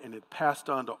parents did, and it passed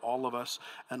on to all of us,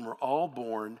 and we're all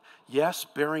born, yes,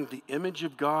 bearing the image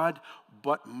of God,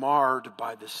 but marred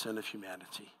by the sin of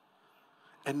humanity.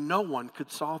 And no one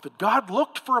could solve it. God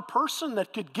looked for a person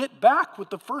that could get back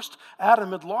what the first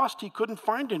Adam had lost. He couldn't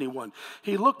find anyone.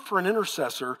 He looked for an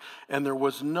intercessor, and there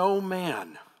was no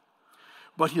man.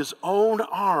 But his own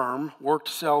arm worked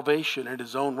salvation and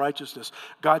his own righteousness.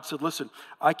 God said, listen,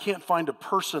 I can't find a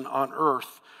person on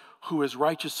earth who is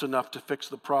righteous enough to fix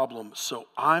the problem, so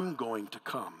I'm going to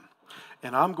come.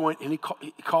 And he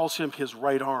calls him his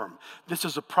right arm. This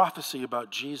is a prophecy about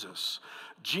Jesus.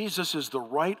 Jesus is the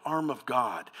right arm of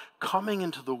God coming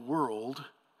into the world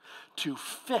to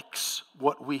fix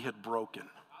what we had broken.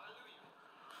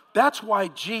 That's why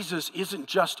Jesus isn't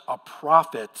just a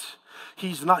prophet.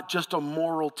 He's not just a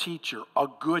moral teacher, a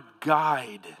good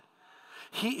guide.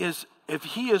 If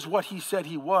he is what he said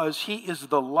he is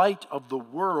the light of the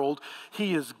world.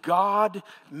 He is God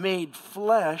made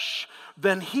flesh.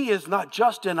 Then he is not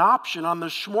just an option on the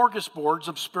smorgasbords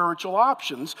of spiritual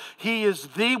options. He is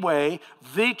the way,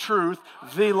 the truth,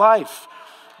 the life.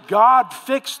 God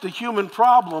fixed the human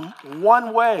problem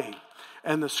one way.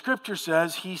 And the scripture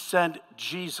says he sent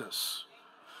Jesus.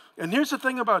 And here's the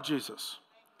thing about Jesus.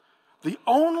 The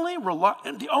only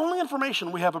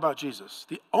information we have about Jesus,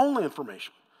 the only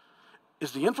information,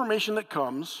 is the information that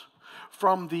comes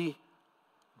from the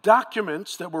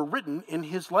documents that were written in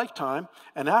his lifetime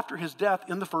and after his death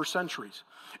in the first centuries.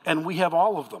 And we have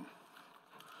all of them.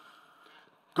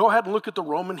 Go ahead and look at the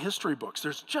Roman history books.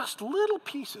 There's just little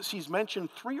pieces. He's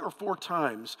mentioned 3 or 4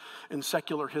 times in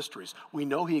secular histories. We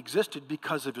know he existed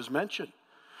because of his mention.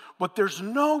 But there's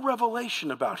no revelation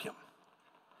about him.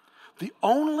 The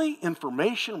only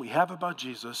information we have about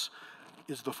Jesus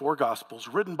is the 4 Gospels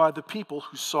written by the people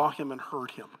who saw him and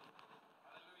heard him.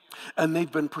 And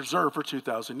they've been preserved for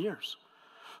 2,000 years.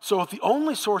 So if the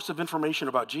only source of information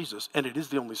about Jesus, and it is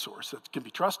the only source that can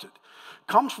be trusted,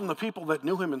 comes from the people that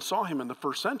knew him and saw him in the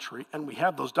first century, and we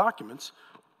have those documents,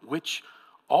 which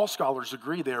all scholars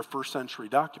agree they are first century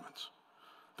documents.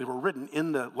 They were written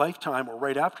in the lifetime or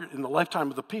right after, in the lifetime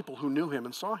of the people who knew him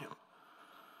and saw him.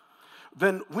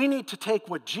 Then we need to take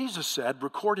what Jesus said,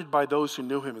 recorded by those who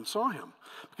knew him and saw him,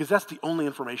 because that's the only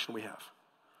information we have.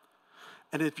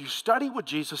 And if you study what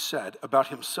Jesus said about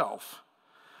himself,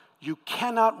 you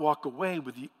cannot walk away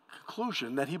with the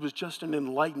conclusion that he was just an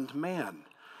enlightened man,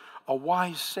 a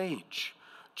wise sage.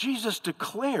 Jesus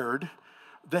declared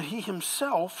that he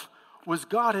himself was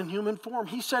God in human form.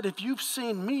 He said, if you've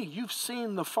seen me, you've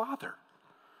seen the Father.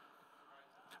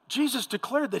 Jesus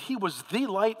declared that he was the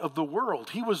light of the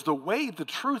world. He was the way, the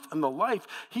truth, and the life.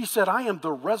 He said, I am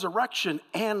the resurrection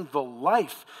and the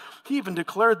life. He even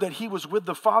declared that he was with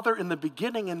the Father in the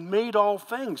beginning and made all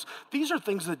things. These are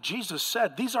things that Jesus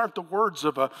said. These aren't the words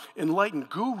of an enlightened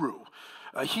guru.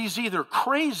 He's either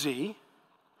crazy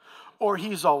or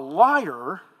he's a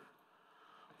liar,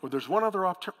 or there's one other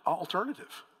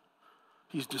alternative.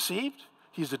 He's deceived,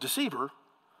 he's a deceiver,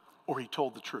 or he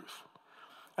told the truth.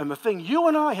 And the thing you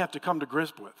and I have to come to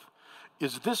grips with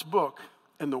is this book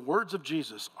and the words of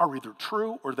Jesus are either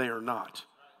true or they are not.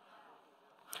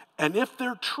 And if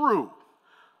they're true,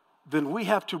 then we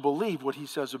have to believe what he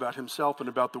says about himself and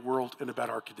about the world and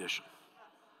about our condition.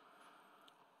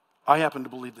 I happen to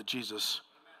believe that Jesus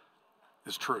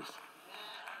is truth.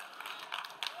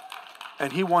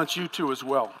 And he wants you to as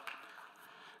well.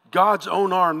 God's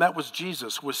own arm, that was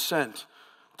Jesus, was sent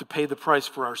to pay the price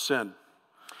for our sin.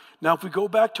 Now, if we go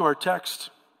back to our text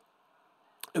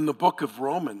in the book of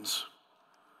Romans,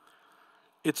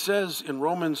 it says in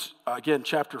Romans, again,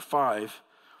 chapter 5,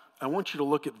 I want you to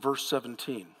look at verse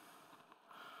 17.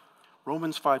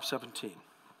 Romans 5:17.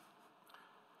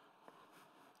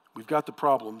 We've got the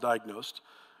problem diagnosed.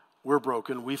 We're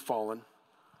broken. We've fallen.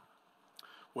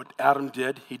 What Adam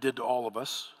did, he did to all of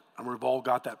us, and we've all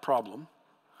got that problem.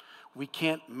 We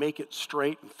can't make it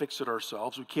straight and fix it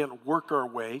ourselves. We can't work our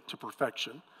way to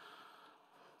perfection.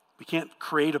 We can't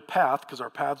create a path because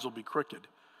our paths will be crooked.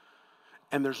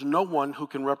 And there's no one who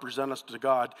can represent us to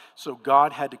God, so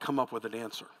God had to come up with an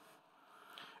answer.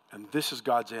 And this is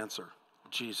God's answer,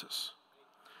 Jesus.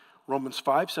 Romans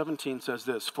 5:17 says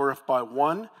this, "For if by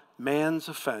one man's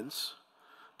offense,"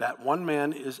 that one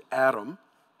man is Adam,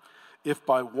 "if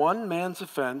by one man's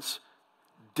offense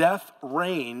death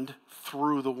reigned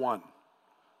through the one,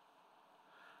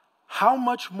 how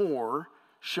much more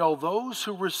shall those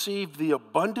who receive the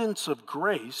abundance of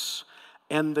grace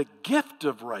and the gift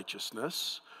of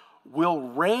righteousness will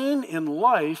reign in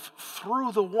life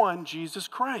through the one, Jesus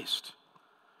Christ?"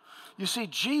 You see,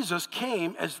 Jesus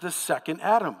came as the second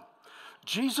Adam.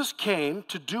 Jesus came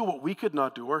to do what we could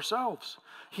not do ourselves.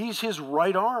 He's his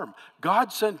right arm.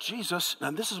 God sent Jesus,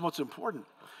 and this is what's important.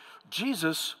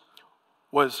 Jesus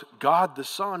was God the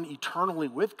Son, eternally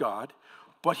with God,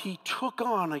 but he took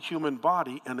on a human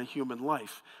body and a human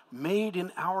life, made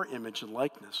in our image and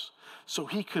likeness, so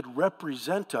he could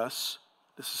represent us,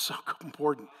 this is so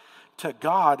important, to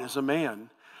God as a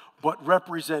man, but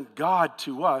represent God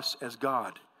to us as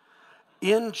God.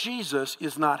 In Jesus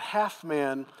is not half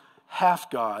man, half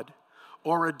God,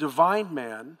 or a divine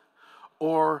man,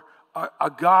 or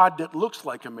a God that looks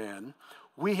like a man.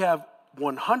 We have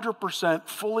 100%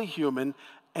 fully human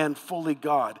and fully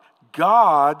God.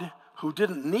 God, who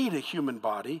didn't need a human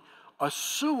body,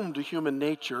 assumed a human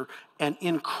nature, and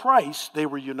in Christ they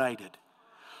were united.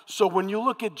 So when you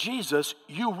look at Jesus,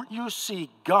 you see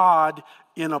God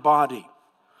in a body.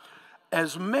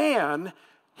 As man,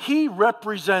 he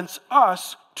represents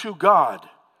us to God.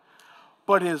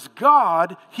 But as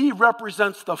God, he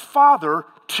represents the Father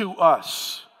to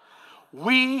us.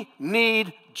 We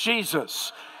need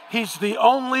Jesus. He's the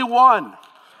only one.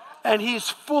 And he's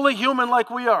fully human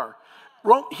like we are.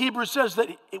 Hebrews says that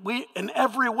in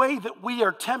every way that we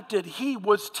are tempted, he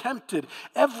was tempted.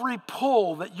 Every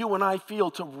pull that you and I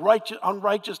feel to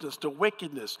unrighteousness, to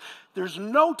wickedness, there's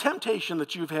no temptation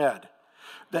that you've had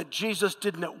that Jesus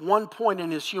didn't at one point in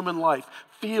his human life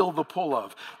feel the pull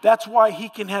of. That's why he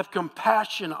can have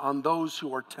compassion on those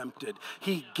who are tempted.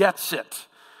 He gets it.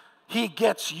 He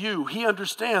gets you. He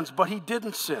understands, but he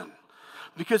didn't sin.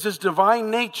 Because his divine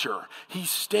nature, he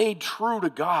stayed true to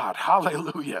God.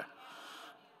 Hallelujah.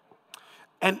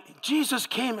 And Jesus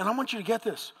came, and I want you to get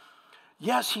this.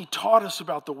 Yes, he taught us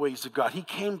about the ways of God. He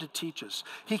came to teach us.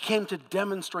 He came to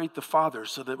demonstrate the Father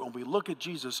so that when we look at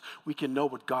Jesus, we can know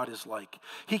what God is like.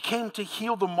 He came to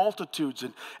heal the multitudes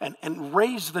and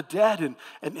raise the dead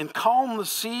and calm the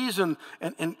seas and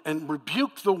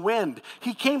rebuke the wind.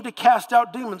 He came to cast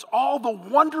out demons. All the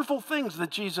wonderful things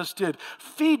that Jesus did.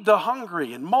 Feed the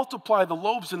hungry and multiply the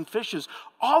loaves and fishes.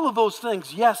 All of those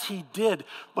things, yes, he did.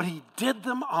 But he did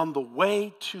them on the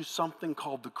way to something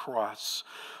called the cross.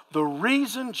 The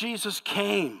reason Jesus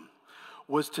came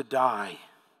was to die.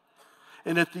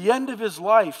 And at the end of his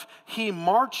life, he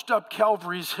marched up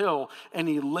Calvary's hill and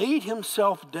he laid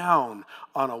himself down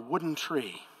on a wooden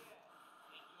tree.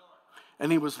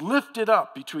 And he was lifted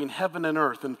up between heaven and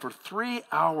earth, and for 3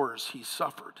 hours he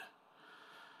suffered.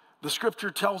 The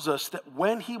scripture tells us that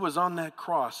when he was on that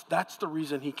cross, that's the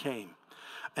reason he came.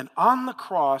 And on the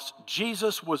cross,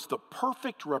 Jesus was the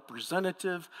perfect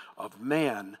representative of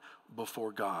man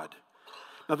before God.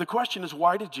 Now the question is,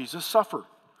 why did Jesus suffer?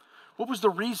 What was the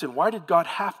reason? Why did God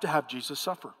have to have Jesus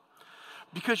suffer?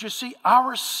 Because you see,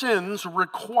 our sins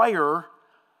require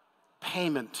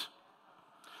payment.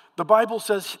 The Bible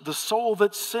says the soul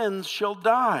that sins shall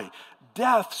die.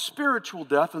 Death, spiritual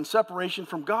death, and separation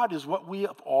from God is what we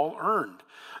have all earned.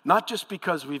 Not just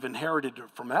because we've inherited it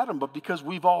from Adam, but because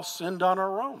we've all sinned on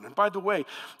our own. And by the way,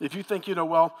 if you think,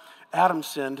 well, Adam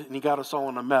sinned and he got us all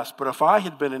in a mess, but if I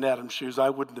had been in Adam's shoes, I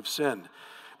wouldn't have sinned.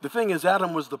 The thing is,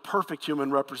 Adam was the perfect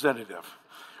human representative.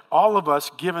 all of us,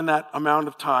 given that amount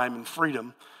of time and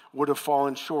freedom, would have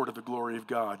fallen short of the glory of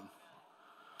God.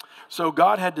 So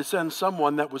God had to send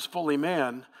someone that was fully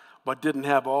man, but didn't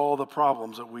have all the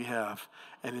problems that we have.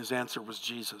 And his answer was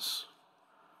Jesus.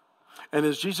 And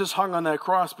as Jesus hung on that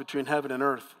cross between heaven and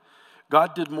earth,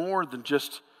 God did more than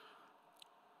just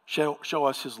show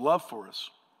us his love for us.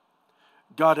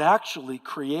 God actually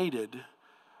created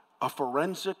a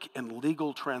forensic and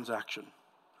legal transaction.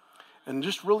 And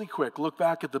just really quick, look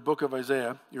back at the book of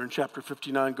Isaiah. You're in chapter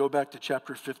 59. Go back to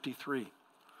chapter 53.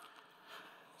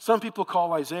 Some people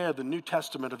call Isaiah the New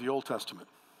Testament of the Old Testament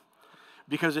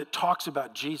because it talks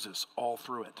about Jesus all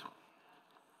through it.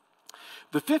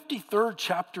 The 53rd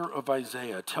chapter of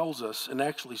Isaiah tells us, and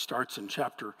actually starts in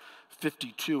chapter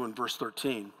 52 and verse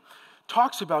 13,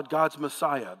 talks about God's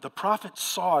Messiah. The prophet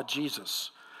saw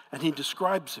Jesus, and he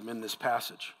describes him in this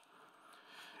passage.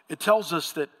 It tells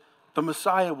us that the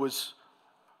Messiah was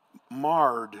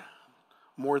marred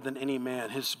more than any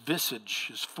man. His visage,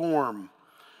 his form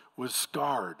was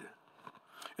scarred.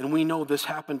 And we know this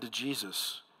happened to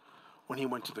Jesus when he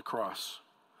went to the cross.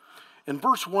 In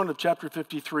verse 1 of chapter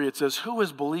 53, it says, "Who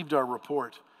has believed our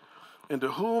report? And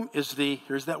to whom is the,"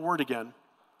 here's that word again,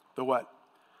 the what?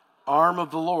 Arm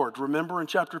of the Lord. Remember in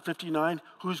chapter 59,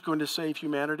 who's going to save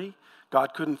humanity?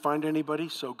 God couldn't find anybody,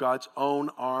 so God's own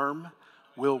arm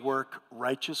will work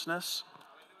righteousness.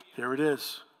 Here it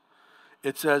is.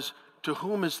 It says, "To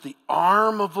whom is the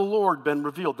arm of the Lord been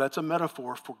revealed?" That's a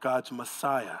metaphor for God's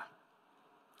Messiah.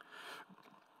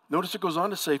 Notice it goes on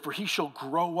to say, "For he shall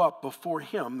grow up before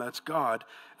him," that's God,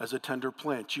 "as a tender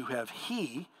plant." You have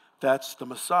he, that's the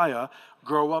Messiah,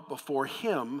 grow up before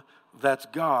him, that's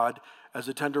God, as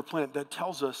a tender plant. That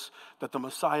tells us that the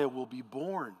Messiah will be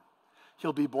born.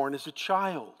 He'll be born as a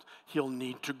child. He'll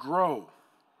need to grow.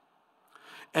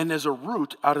 And as a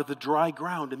root out of the dry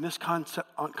ground. In this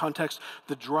context,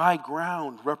 the dry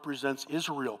ground represents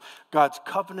Israel, God's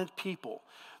covenant people,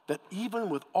 that even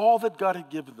with all that God had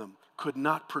given them, could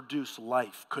not produce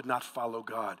life, could not follow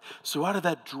God. So out of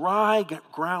that dry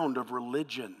ground of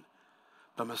religion,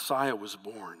 the Messiah was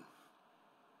born.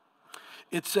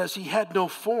 It says he had no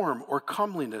form or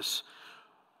comeliness,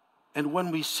 and when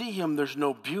we see him, there's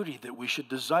no beauty that we should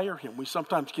desire him. We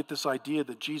sometimes get this idea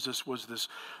that Jesus was this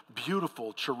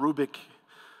beautiful, cherubic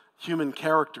human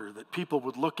character that people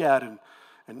would look at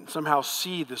and somehow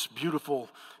see this beautiful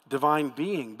divine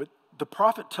being. But the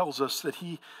prophet tells us that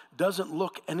he doesn't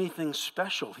look anything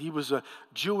special. He was a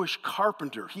Jewish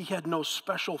carpenter. He had no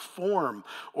special form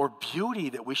or beauty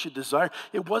that we should desire.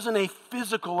 It wasn't a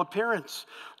physical appearance.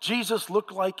 Jesus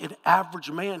looked like an average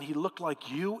man. He looked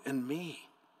like you and me.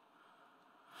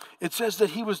 It says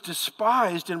that he was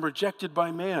despised and rejected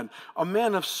by man, a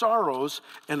man of sorrows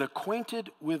and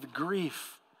acquainted with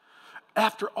grief.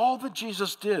 After all that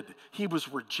Jesus did, he was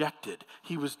rejected.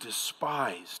 He was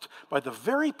despised by the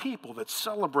very people that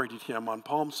celebrated him on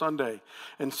Palm Sunday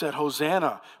and said,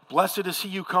 "Hosanna, blessed is he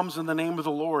who comes in the name of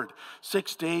the Lord."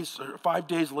 5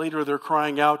 days later, they're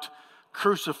crying out,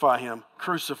 "Crucify him,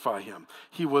 crucify him."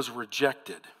 He was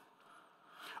rejected.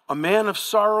 A man of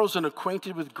sorrows and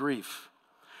acquainted with grief.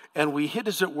 And we hid,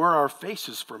 as it were, our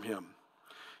faces from him.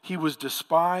 He was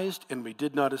despised, and we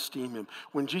did not esteem him.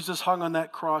 When Jesus hung on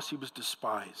that cross, he was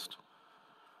despised.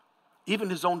 Even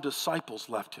his own disciples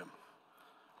left him.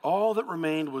 All that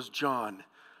remained was John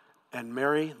and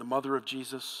Mary, the mother of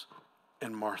Jesus,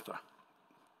 and Martha.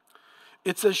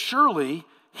 It says, "Surely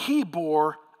he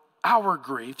bore our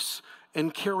griefs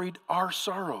and carried our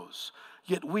sorrows.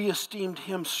 Yet we esteemed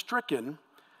him stricken,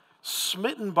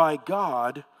 smitten by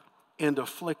God, and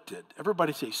afflicted."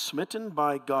 Everybody say, smitten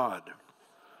by God.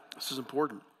 This is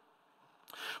important.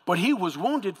 "But he was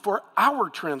wounded for our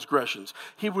transgressions.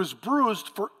 He was bruised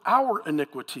for our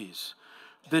iniquities.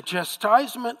 The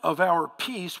chastisement of our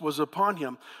peace was upon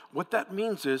him." What that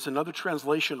means is, another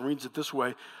translation reads it this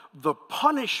way, the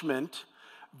punishment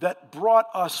that brought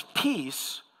us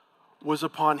peace was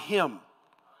upon him.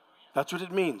 That's what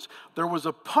it means. There was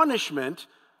a punishment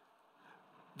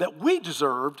that we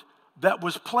deserved that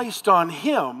was placed on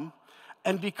him,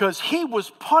 and because he was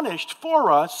punished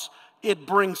for us, it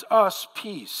brings us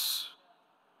peace.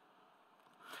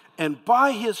 "And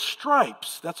by his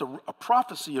stripes," that's a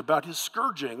prophecy about his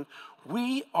scourging,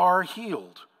 "we are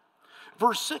healed."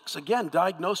 Verse 6, again,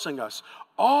 diagnosing us.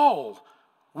 "All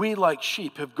we like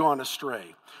sheep have gone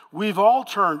astray. We've all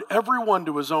turned everyone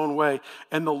to his own way,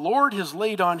 and the Lord has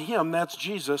laid on him," that's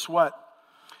Jesus, what?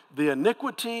 "The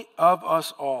iniquity of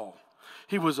us all.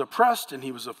 He was oppressed and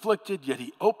he was afflicted, yet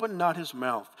he opened not his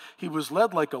mouth. He was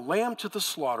led like a lamb to the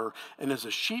slaughter, and as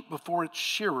a sheep before its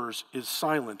shearers is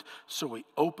silent, so he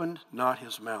opened not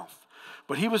his mouth.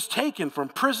 But he was taken from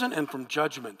prison and from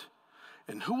judgment.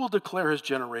 And who will declare his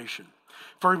generation?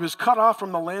 For he was cut off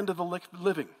from the land of the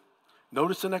living.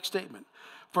 Notice the next statement.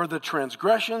 For the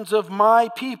transgressions of my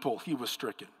people he was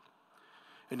stricken.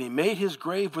 And he made his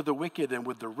grave with the wicked and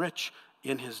with the rich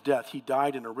in his death. He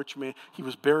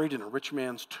was buried in a rich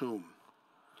man's tomb.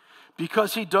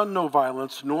 Because he done no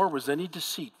violence, nor was any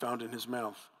deceit found in his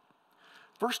mouth.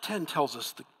 Verse 10 tells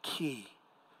us the key.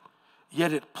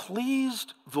 Yet it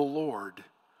pleased the Lord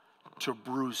to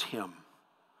bruise him.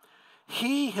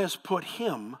 He has put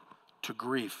him to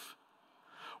grief.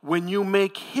 When you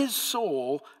make his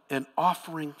soul an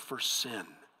offering for sin,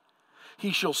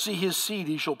 he shall see his seed,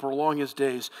 he shall prolong his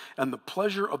days, and the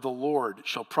pleasure of the Lord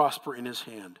shall prosper in his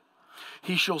hand.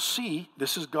 He shall see,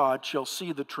 this is God, shall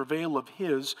see the travail of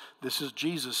his, this is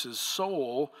Jesus'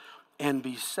 soul, and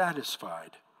be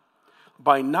satisfied.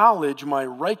 By knowledge, my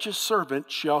righteous servant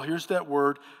shall, here's that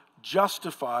word,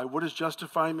 justify. What does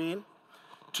justify mean?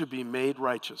 To be made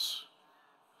righteous.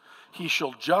 He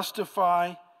shall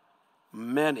justify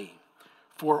many.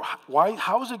 For why?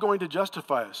 How is he going to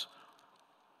justify us?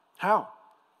 How?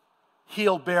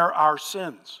 He'll bear our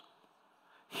sins.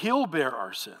 He'll bear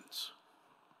our sins.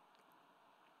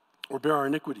 Or bear our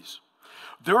iniquities.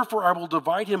 Therefore I will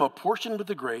divide him a portion with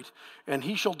the great, and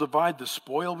he shall divide the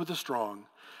spoil with the strong.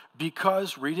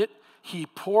 Because, read it, he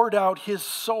poured out his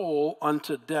soul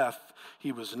unto death.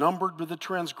 He was numbered with the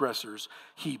transgressors.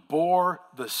 He bore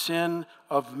the sin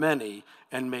of many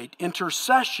and made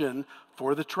intercession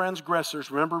for the transgressors.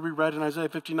 Remember we read in Isaiah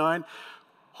 59,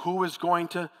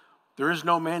 there is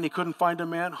no man, he couldn't find a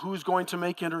man. Who's going to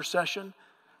make intercession?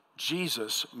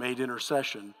 Jesus made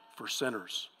intercession for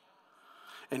sinners.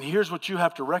 And here's what you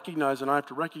have to recognize, and I have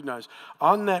to recognize.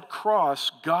 On that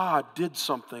cross, God did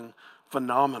something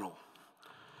phenomenal.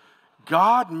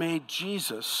 God made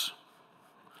Jesus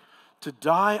to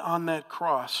die on that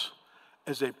cross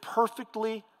as a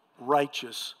perfectly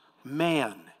righteous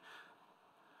man.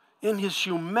 In his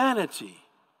humanity,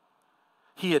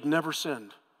 he had never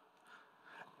sinned.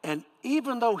 And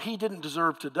even though he didn't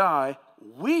deserve to die,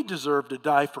 we deserve to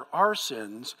die for our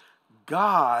sins.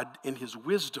 God, in his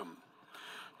wisdom,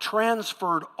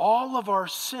 transferred all of our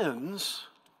sins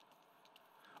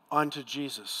onto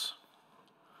Jesus.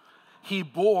 He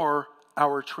bore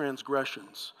our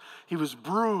transgressions. He was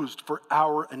bruised for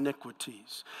our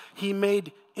iniquities. He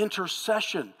made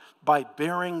intercession by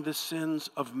bearing the sins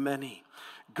of many.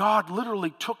 God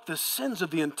literally took the sins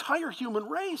of the entire human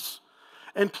race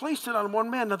and placed it on one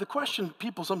man. Now the question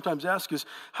people sometimes ask is,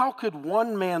 how could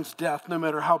one man's death, no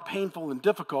matter how painful and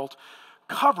difficult,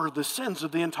 cover the sins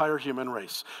of the entire human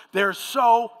race? There's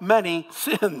so many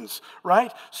sins,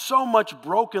 right? So much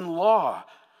broken law.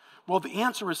 Well, the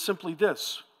answer is simply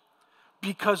this.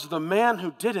 Because the man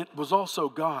who did it was also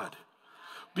God.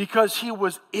 Because he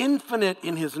was infinite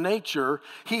in his nature,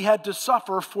 he had to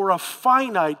suffer for a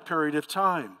finite period of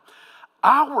time.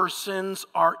 Our sins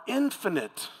are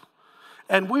infinite.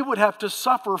 And we would have to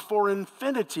suffer for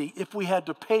infinity if we had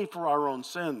to pay for our own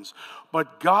sins.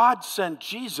 But God sent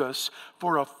Jesus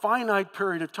for a finite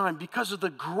period of time. Because of the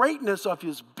greatness of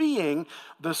his being,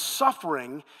 the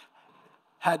suffering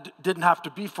didn't have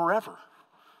to be forever.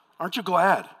 Aren't you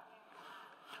glad?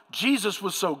 Jesus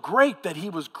was so great that he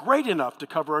was great enough to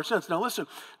cover our sins. Now listen,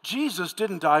 Jesus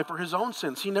didn't die for his own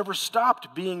sins. He never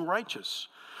stopped being righteous.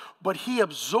 But he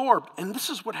absorbed, and this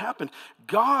is what happened.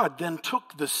 God then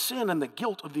took the sin and the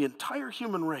guilt of the entire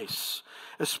human race,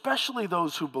 especially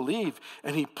those who believe,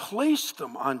 and he placed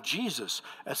them on Jesus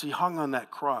as he hung on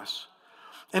that cross.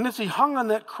 And as he hung on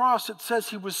that cross, it says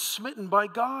he was smitten by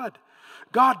God.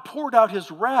 God poured out his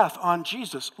wrath on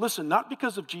Jesus. Listen, not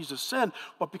because of Jesus' sin,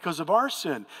 but because of our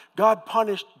sin. God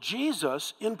punished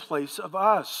Jesus in place of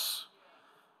us.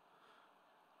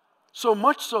 So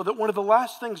much so that one of the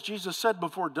last things Jesus said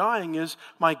before dying is,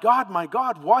 my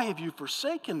God, why have you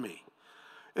forsaken me?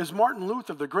 As Martin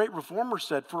Luther, the great reformer,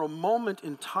 said, for a moment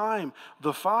in time,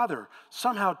 the Father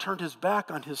somehow turned his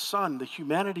back on his Son, the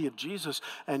humanity of Jesus,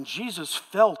 and Jesus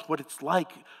felt what it's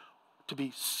like to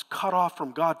be cut off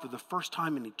from God for the first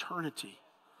time in eternity.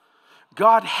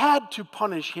 God had to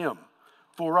punish him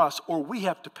for us, or we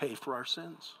have to pay for our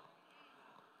sins.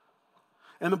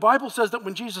 And the Bible says that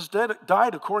when Jesus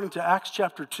died, according to Acts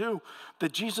chapter 2,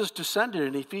 that Jesus descended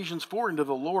in Ephesians 4 into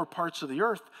the lower parts of the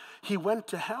earth. He went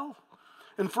to hell.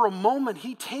 And for a moment,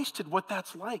 he tasted what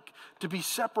that's like, to be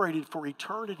separated for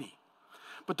eternity.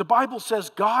 But the Bible says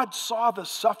God saw the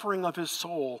suffering of his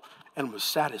soul and was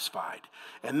satisfied.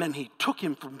 And then he took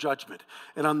him from judgment.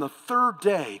 And on the third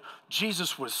day,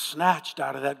 Jesus was snatched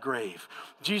out of that grave.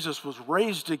 Jesus was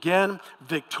raised again,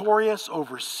 victorious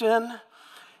over sin.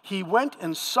 He went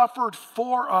and suffered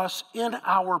for us in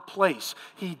our place.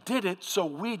 He did it so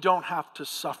we don't have to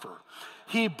suffer.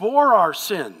 He bore our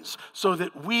sins so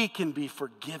that we can be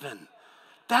forgiven.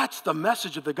 That's the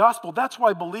message of the gospel. That's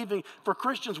why believing, for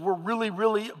Christians, we're really,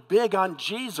 really big on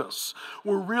Jesus.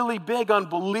 We're really big on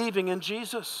believing in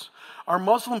Jesus. Our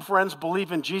Muslim friends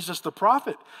believe in Jesus the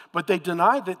prophet, but they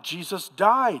deny that Jesus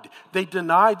died. They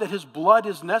deny that his blood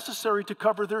is necessary to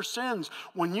cover their sins.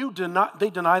 They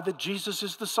deny that Jesus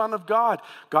is the Son of God.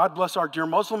 God bless our dear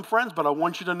Muslim friends, but I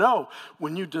want you to know,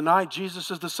 when you deny Jesus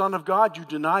is the Son of God, you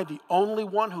deny the only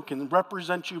one who can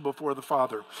represent you before the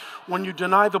Father. When you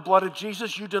deny the blood of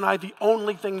Jesus, you deny the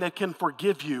only thing that can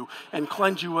forgive you and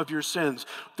cleanse you of your sins.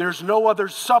 There's no other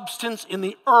substance in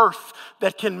the earth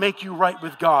that can make you right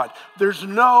with God. There's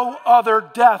no other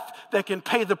death that can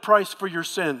pay the price for your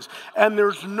sins. And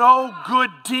there's no good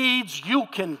deeds you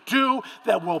can do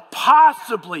that will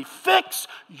possibly fix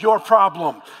your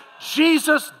problem.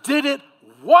 Jesus did it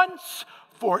once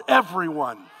for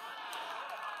everyone.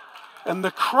 And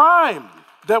the crime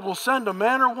that will send a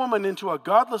man or woman into a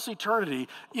godless eternity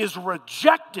is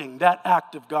rejecting that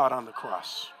act of God on the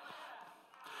cross.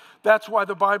 That's why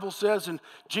the Bible says, and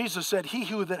Jesus said, he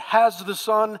who that has the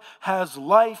Son has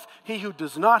life. He who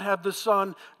does not have the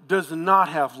Son does not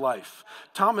have life.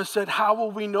 Thomas said, how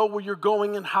will we know where you're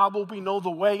going and how will we know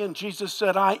the way? And Jesus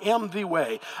said, I am the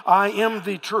way. I am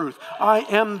the truth. I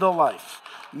am the life.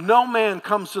 No man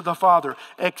comes to the Father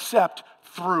except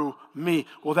through me.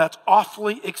 Well, that's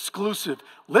awfully exclusive.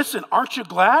 Listen, aren't you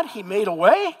glad he made a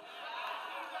way?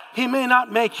 He may not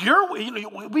make your way.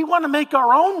 We want to make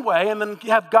our own way and then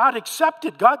have God accept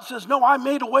it. God says, no, I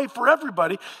made a way for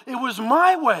everybody. It was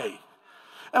my way.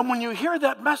 And when you hear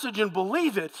that message and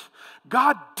believe it,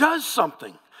 God does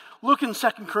something. Look in 2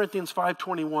 Corinthians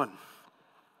 5:21.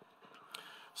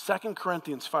 2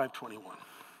 Corinthians 5:21.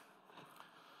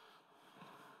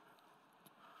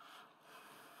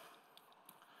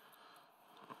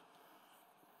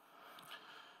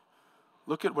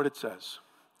 Look at what it says.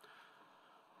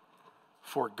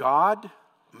 For God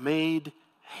made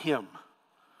him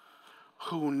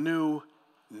who knew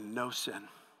no sin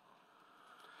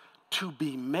to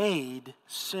be made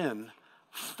sin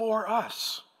for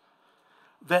us,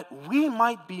 that we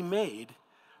might be made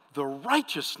the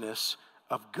righteousness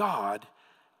of God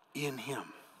in him.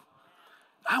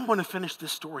 I want to finish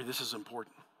this story. This is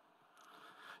important.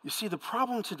 You see, the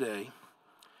problem today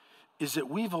is that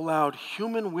we've allowed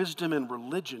human wisdom and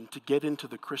religion to get into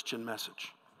the Christian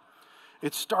message.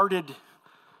 It started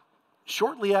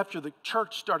shortly after the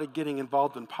church started getting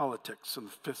involved in politics in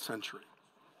the 5th century.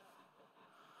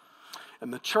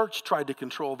 And the church tried to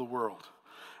control the world.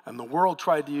 And the world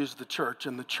tried to use the church.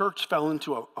 And the church fell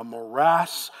into a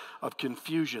morass of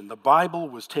confusion. The Bible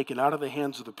was taken out of the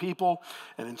hands of the people.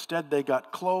 And instead they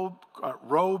got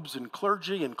robes and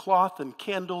clergy and cloth and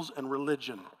candles and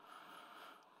religion.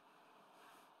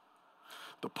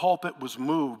 The pulpit was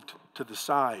moved to the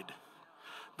side.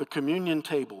 The communion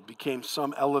table became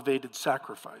some elevated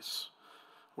sacrifice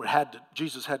where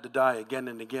Jesus had to die again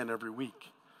and again every week.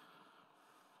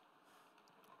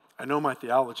 I know my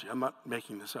theology. I'm not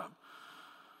making this up.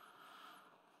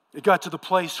 It got to the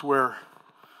place where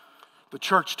the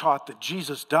church taught that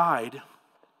Jesus died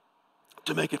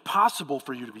to make it possible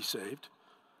for you to be saved.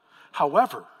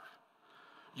 However,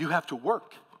 you have to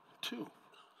work too.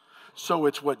 So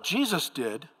it's what Jesus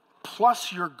did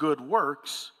plus your good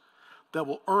works that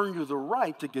will earn you the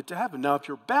right to get to heaven. Now, if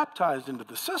you're baptized into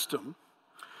the system,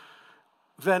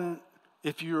 then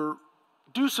if you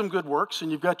do some good works and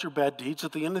you've got your bad deeds,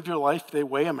 at the end of your life, they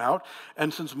weigh them out.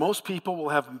 And since most people will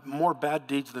have more bad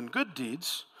deeds than good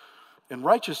deeds and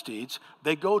righteous deeds,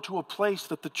 they go to a place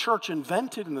that the church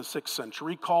invented in the 6th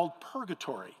century called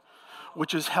purgatory,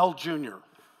 which is hell junior.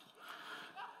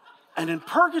 And in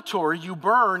purgatory, you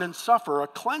burn and suffer a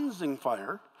cleansing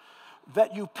fire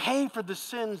that you pay for the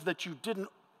sins that you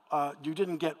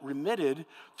didn't get remitted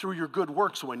through your good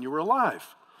works when you were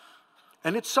alive.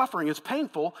 And it's suffering, it's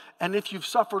painful, and if you've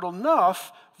suffered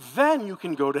enough, then you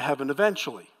can go to heaven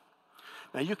eventually.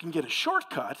 Now you can get a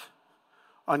shortcut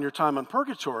on your time on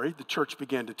purgatory, the church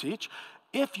began to teach,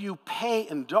 if you pay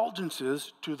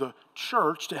indulgences to the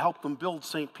church to help them build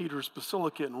St. Peter's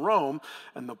Basilica in Rome,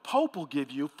 and the Pope will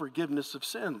give you forgiveness of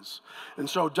sins. And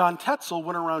so Don Tetzel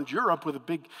went around Europe with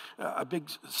a big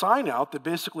sign out that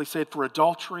basically said for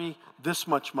adultery, this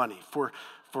much money. For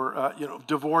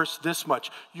divorce, this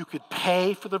much. You could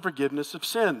pay for the forgiveness of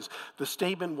sins. The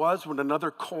statement was, when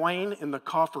another coin in the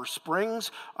coffer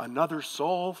springs, another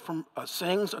soul from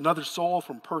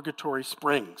purgatory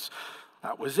springs.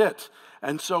 That was it.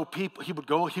 And so he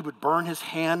would burn his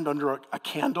hand under a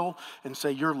candle and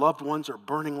say, your loved ones are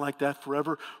burning like that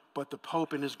forever. But the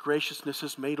Pope in his graciousness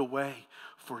has made a way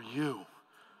for you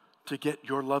to get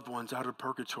your loved ones out of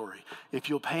purgatory. If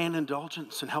you'll pay an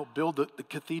indulgence and help build the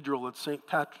cathedral at St.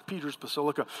 Peter's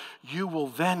Basilica, you will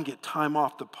then get time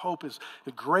off. The Pope has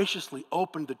graciously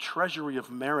opened the treasury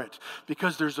of merit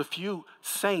because there's a few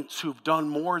saints who've done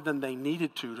more than they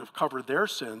needed to cover their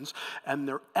sins, and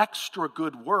their extra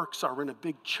good works are in a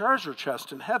big treasure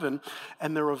chest in heaven,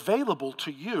 and they're available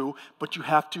to you, but you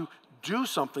have to do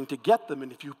something to get them,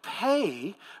 and if you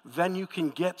pay, then you can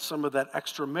get some of that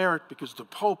extra merit because the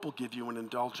Pope will give you an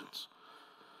indulgence.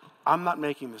 I'm not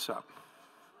making this up.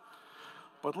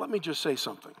 But let me just say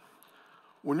something.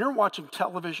 When you're watching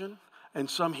television and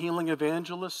some healing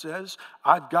evangelist says,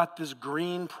 I've got this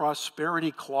green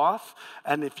prosperity cloth,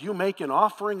 and if you make an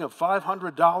offering of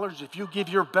 $500, if you give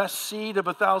your best seed of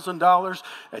 $1,000,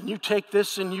 and you take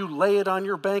this and you lay it on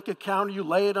your bank account, you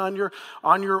lay it on your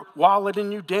wallet,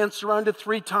 and you dance around it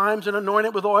 3 times and anoint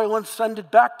it with oil and send it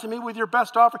back to me with your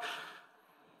best offering.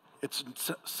 It's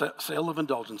sale of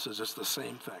indulgences. It's the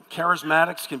same thing.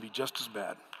 Charismatics can be just as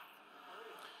bad.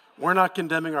 We're not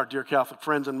condemning our dear Catholic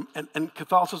friends, and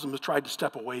Catholicism has tried to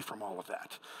step away from all of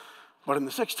that. But in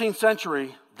the 16th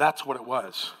century, that's what it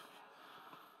was.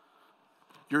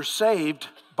 You're saved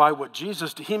by what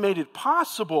Jesus did. He made it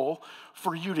possible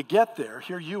for you to get there.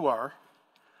 Here you are.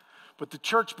 But the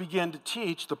church began to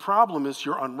teach the problem is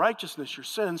your unrighteousness, your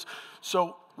sins.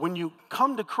 So when you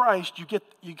come to Christ, you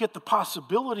get the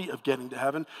possibility of getting to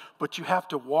heaven, but you have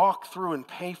to walk through and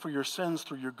pay for your sins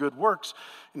through your good works.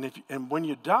 And when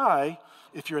you die,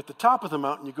 if you're at the top of the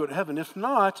mountain, you go to heaven. If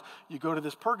not, you go to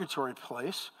this purgatory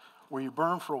place where you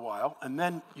burn for a while, and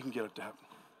then you can get up to heaven.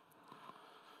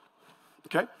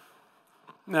 Okay?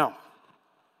 Now,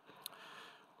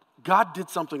 God did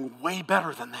something way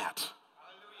better than that.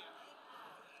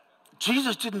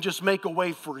 Jesus didn't just make a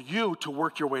way for you to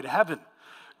work your way to heaven.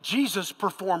 Jesus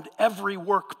performed every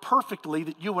work perfectly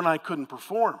that you and I couldn't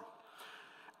perform.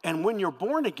 And when you're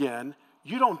born again,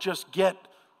 you don't just get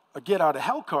a get out of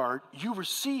hell card, you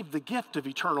receive the gift of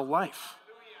eternal life.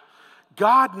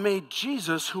 God made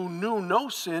Jesus, who knew no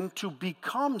sin, to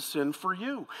become sin for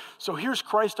you. So here's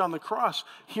Christ on the cross.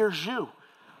 Here's you.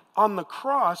 On the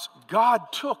cross,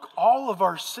 God took all of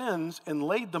our sins and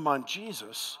laid them on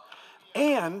Jesus,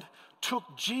 and took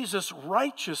Jesus'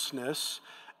 righteousness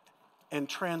and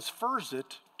transfers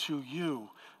it to you,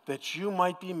 that you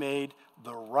might be made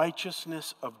the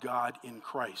righteousness of God in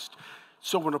Christ.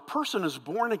 So when a person is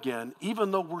born again, even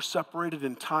though we're separated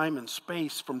in time and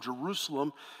space from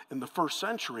Jerusalem in the first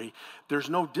century, there's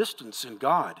no distance in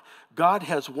God. God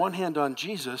has one hand on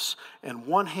Jesus and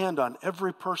one hand on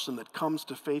every person that comes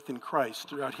to faith in Christ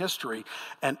throughout history.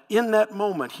 And in that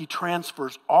moment, he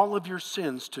transfers all of your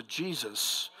sins to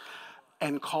Jesus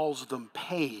and calls them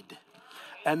paid,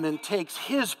 and then takes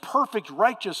his perfect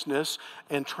righteousness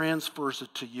and transfers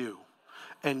it to you.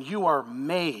 And you are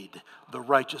made the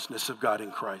righteousness of God in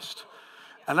Christ.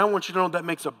 And I want you to know that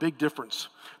makes a big difference.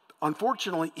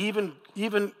 Unfortunately, even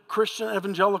Christian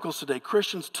evangelicals today,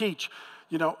 Christians teach,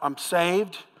 I'm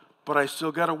saved, but I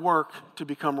still got to work to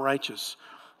become righteous.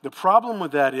 The problem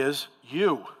with that is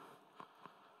you're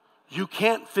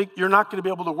not going to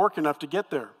be able to work enough to get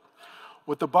there.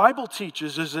 What the Bible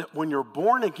teaches is that when you're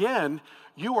born again,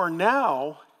 you are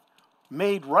now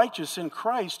made righteous in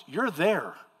Christ. You're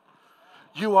there.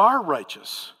 You are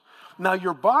righteous. Now,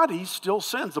 your body still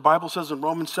sins. The Bible says in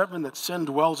Romans 7 that sin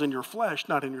dwells in your flesh,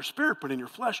 not in your spirit, but in your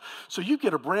flesh. So you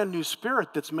get a brand new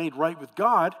spirit that's made right with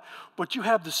God, but you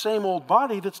have the same old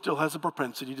body that still has a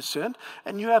propensity to sin,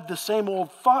 and you have the same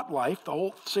old thought life,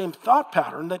 the same thought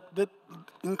pattern that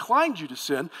inclines you to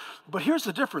sin. But here's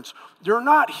the difference. You're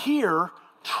not here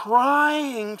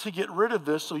trying to get rid of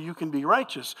this so you can be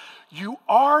righteous. You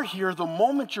are here the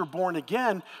moment you're born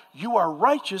again. You are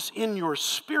righteous in your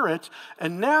spirit,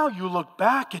 and now you look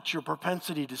back at your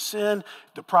propensity to sin,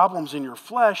 the problems in your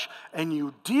flesh, and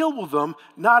you deal with them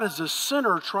not as a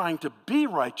sinner trying to be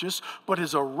righteous, but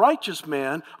as a righteous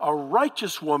man, a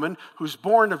righteous woman who's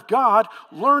born of God,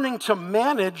 learning to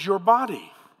manage your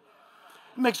body.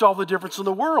 It makes all the difference in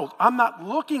the world. I'm not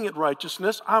looking at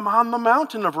righteousness. I'm on the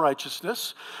mountain of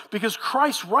righteousness because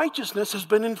Christ's righteousness has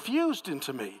been infused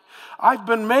into me. I've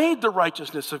been made the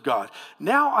righteousness of God.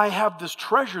 Now I have this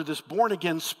treasure, this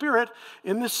born-again spirit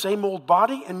in this same old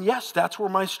body, and yes, that's where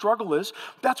my struggle is.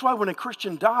 That's why when a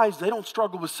Christian dies, they don't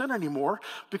struggle with sin anymore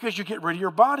because you get rid of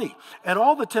your body. And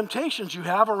all the temptations you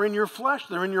have are in your flesh.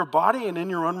 They're in your body and in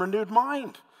your unrenewed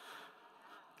mind.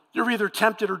 You're either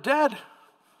tempted or dead.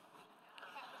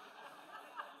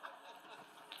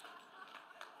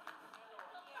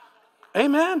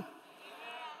 Amen.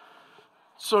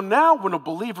 So now when a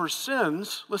believer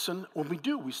sins, listen, when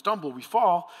we stumble, we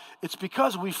fall, it's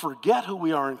because we forget who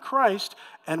we are in Christ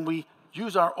and we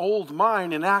use our old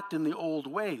mind and act in the old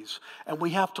ways. And we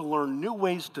have to learn new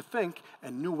ways to think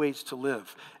and new ways to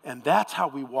live. And that's how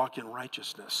we walk in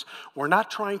righteousness. We're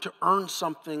not trying to earn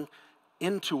something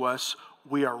into us.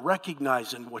 We are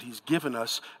recognizing what he's given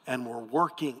us and we're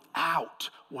working out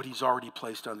what he's already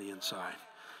placed on the inside.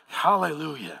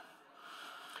 Hallelujah.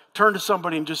 Turn to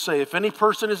somebody and just say, if any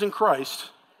person is in Christ,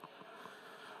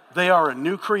 they are a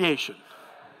new creation.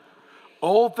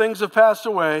 Old things have passed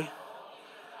away.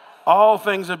 All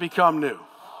things have become new.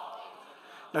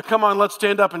 Now come on, let's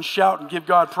stand up and shout and give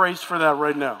God praise for that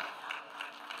right now.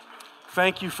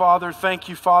 Thank you, Father. Thank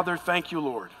you, Father. Thank you,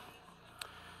 Lord.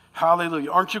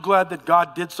 Hallelujah. Aren't you glad that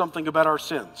God did something about our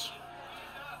sins?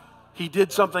 He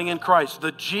did something in Christ.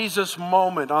 The Jesus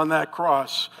moment on that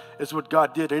cross is what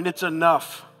God did, and it's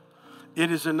enough. It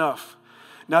is enough.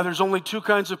 Now, there's only two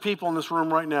kinds of people in this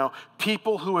room right now.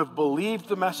 People who have believed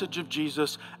the message of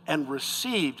Jesus and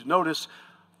received, notice,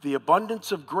 the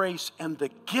abundance of grace and the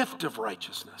gift of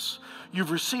righteousness. You've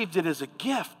received it as a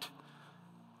gift.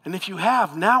 And if you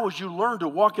have, now as you learn to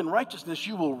walk in righteousness,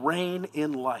 you will reign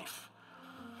in life.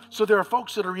 So there are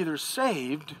folks that are either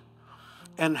saved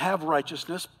and have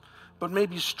righteousness, but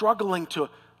maybe struggling to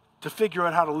figure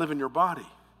out how to live in your body.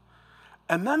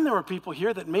 And then there are people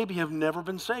here that maybe have never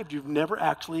been saved. You've never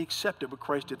actually accepted what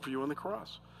Christ did for you on the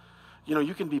cross. You know,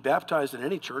 you can be baptized in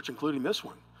any church, including this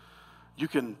one. You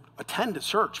can attend a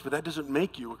church, but that doesn't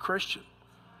make you a Christian.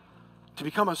 To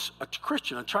become a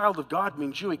Christian, a child of God,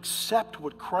 means you accept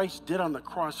what Christ did on the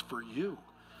cross for you.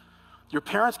 Your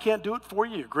parents can't do it for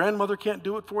you. Your grandmother can't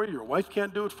do it for you. Your wife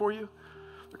can't do it for you.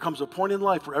 There comes a point in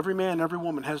life where every man and every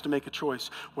woman has to make a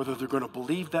choice whether they're going to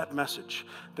believe that message,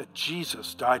 that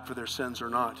Jesus died for their sins or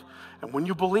not. And when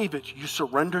you believe it, you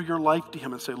surrender your life to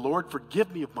him and say, Lord,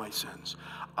 forgive me of my sins.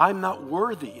 I'm not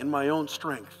worthy in my own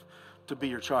strength to be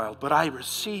your child, but I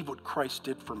receive what Christ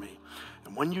did for me.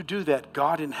 And when you do that,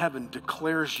 God in heaven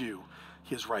declares you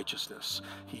his righteousness.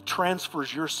 He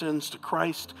transfers your sins to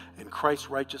Christ and Christ's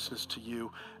righteousness to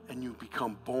you, and you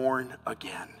become born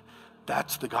again.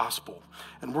 That's the gospel.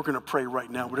 And we're going to pray right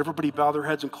now. Would everybody bow their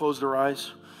heads and close their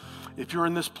eyes? If you're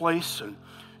in this place and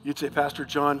you'd say, Pastor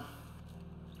John,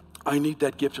 I need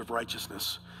that gift of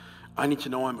righteousness. I need to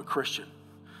know I'm a Christian.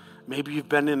 Maybe you've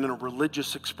been in a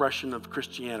religious expression of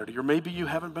Christianity, or maybe you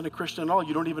haven't been a Christian at all.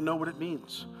 You don't even know what it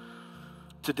means.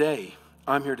 Today,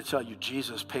 I'm here to tell you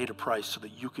Jesus paid a price so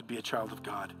that you could be a child of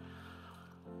God.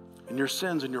 And your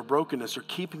sins and your brokenness are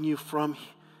keeping you from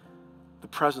the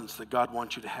presence that God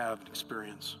wants you to have and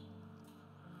experience.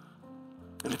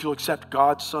 And if you'll accept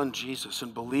God's Son, Jesus,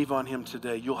 and believe on him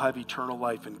today, you'll have eternal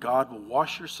life, and God will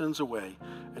wash your sins away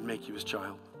and make you his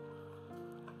child.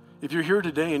 If you're here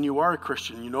today and you are a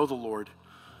Christian, you know the Lord,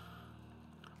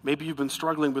 maybe you've been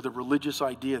struggling with a religious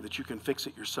idea that you can fix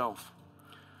it yourself.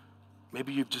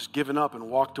 Maybe you've just given up and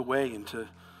walked away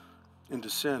into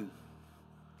sin.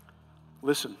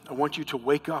 Listen, I want you to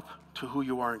wake up to who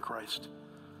you are in Christ.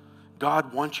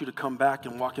 God wants you to come back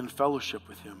and walk in fellowship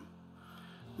with him.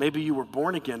 Maybe you were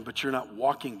born again, but you're not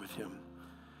walking with him.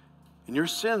 And your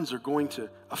sins are going to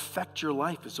affect your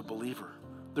life as a believer.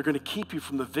 They're going to keep you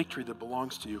from the victory that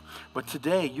belongs to you. But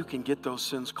today, you can get those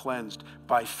sins cleansed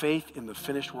by faith in the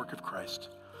finished work of Christ.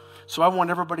 So I want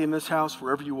everybody in this house,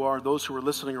 wherever you are, those who are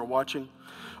listening or watching,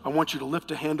 I want you to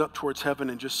lift a hand up towards heaven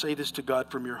and just say this to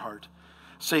God from your heart.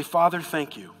 Say, Father,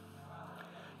 thank you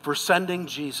for sending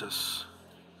Jesus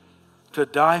to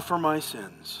die for my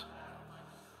sins.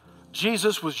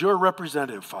 Jesus was your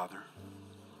representative, Father.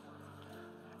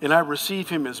 And I receive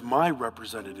him as my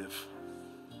representative.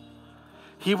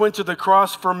 He went to the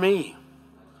cross for me.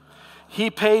 He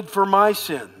paid for my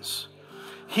sins.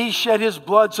 He shed his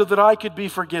blood so that I could be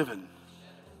forgiven.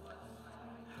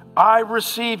 I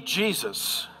receive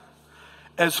Jesus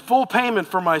as full payment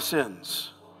for my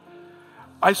sins.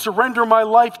 I surrender my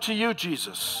life to you,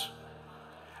 Jesus,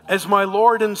 as my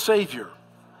Lord and Savior.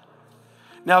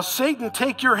 Now, Satan,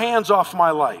 take your hands off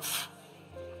my life,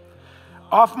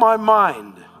 off my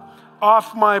mind,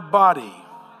 off my body.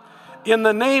 In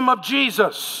the name of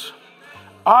Jesus,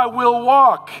 I will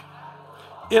walk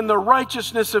in the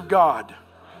righteousness of God.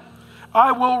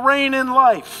 I will reign in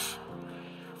life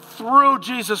through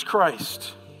Jesus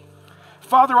Christ.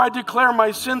 Father, I declare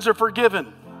my sins are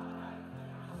forgiven.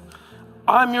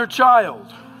 I'm your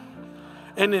child.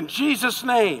 And in Jesus'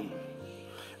 name,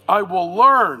 I will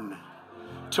learn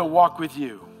to walk with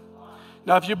you.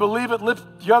 Now, if you believe it,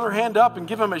 lift the other hand up and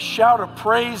give him a shout of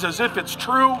praise as if it's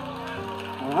true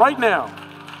right now.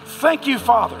 Thank you,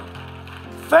 Father.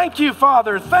 Thank you,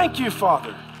 Father. Thank you,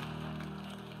 Father.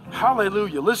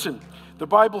 Hallelujah. Listen, the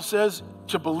Bible says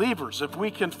to believers, if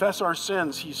we confess our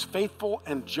sins, he's faithful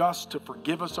and just to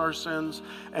forgive us our sins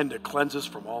and to cleanse us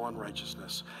from all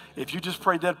unrighteousness. If you just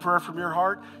prayed that prayer from your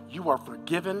heart, you are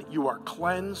forgiven, you are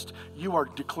cleansed, you are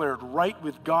declared right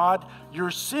with God.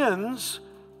 Your sins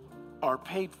are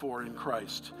paid for in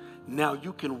Christ. Now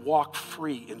you can walk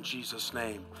free in Jesus'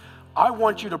 name. I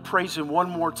want you to praise him one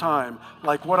more time,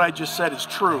 like what I just said is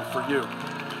true for you.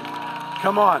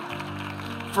 Come on.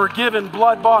 Forgiven,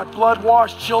 blood-bought,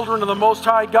 blood-washed children of the Most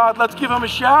High God. Let's give him a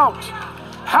shout.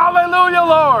 Hallelujah,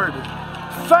 Lord.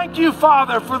 Thank you,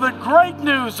 Father, for the great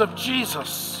news of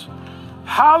Jesus.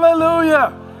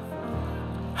 Hallelujah.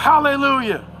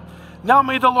 Hallelujah. Now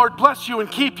may the Lord bless you and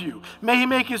keep you. May he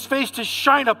make his face to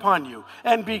shine upon you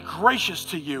and be gracious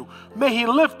to you. May he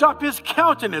lift up his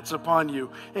countenance upon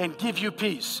you and give you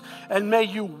peace. And may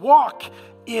you walk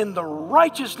in the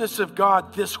righteousness of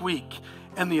God this week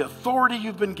and the authority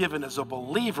you've been given as a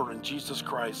believer in Jesus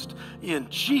Christ. In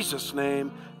Jesus'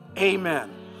 name,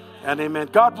 amen and amen.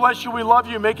 God bless you. We love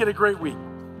you. Make it a great week.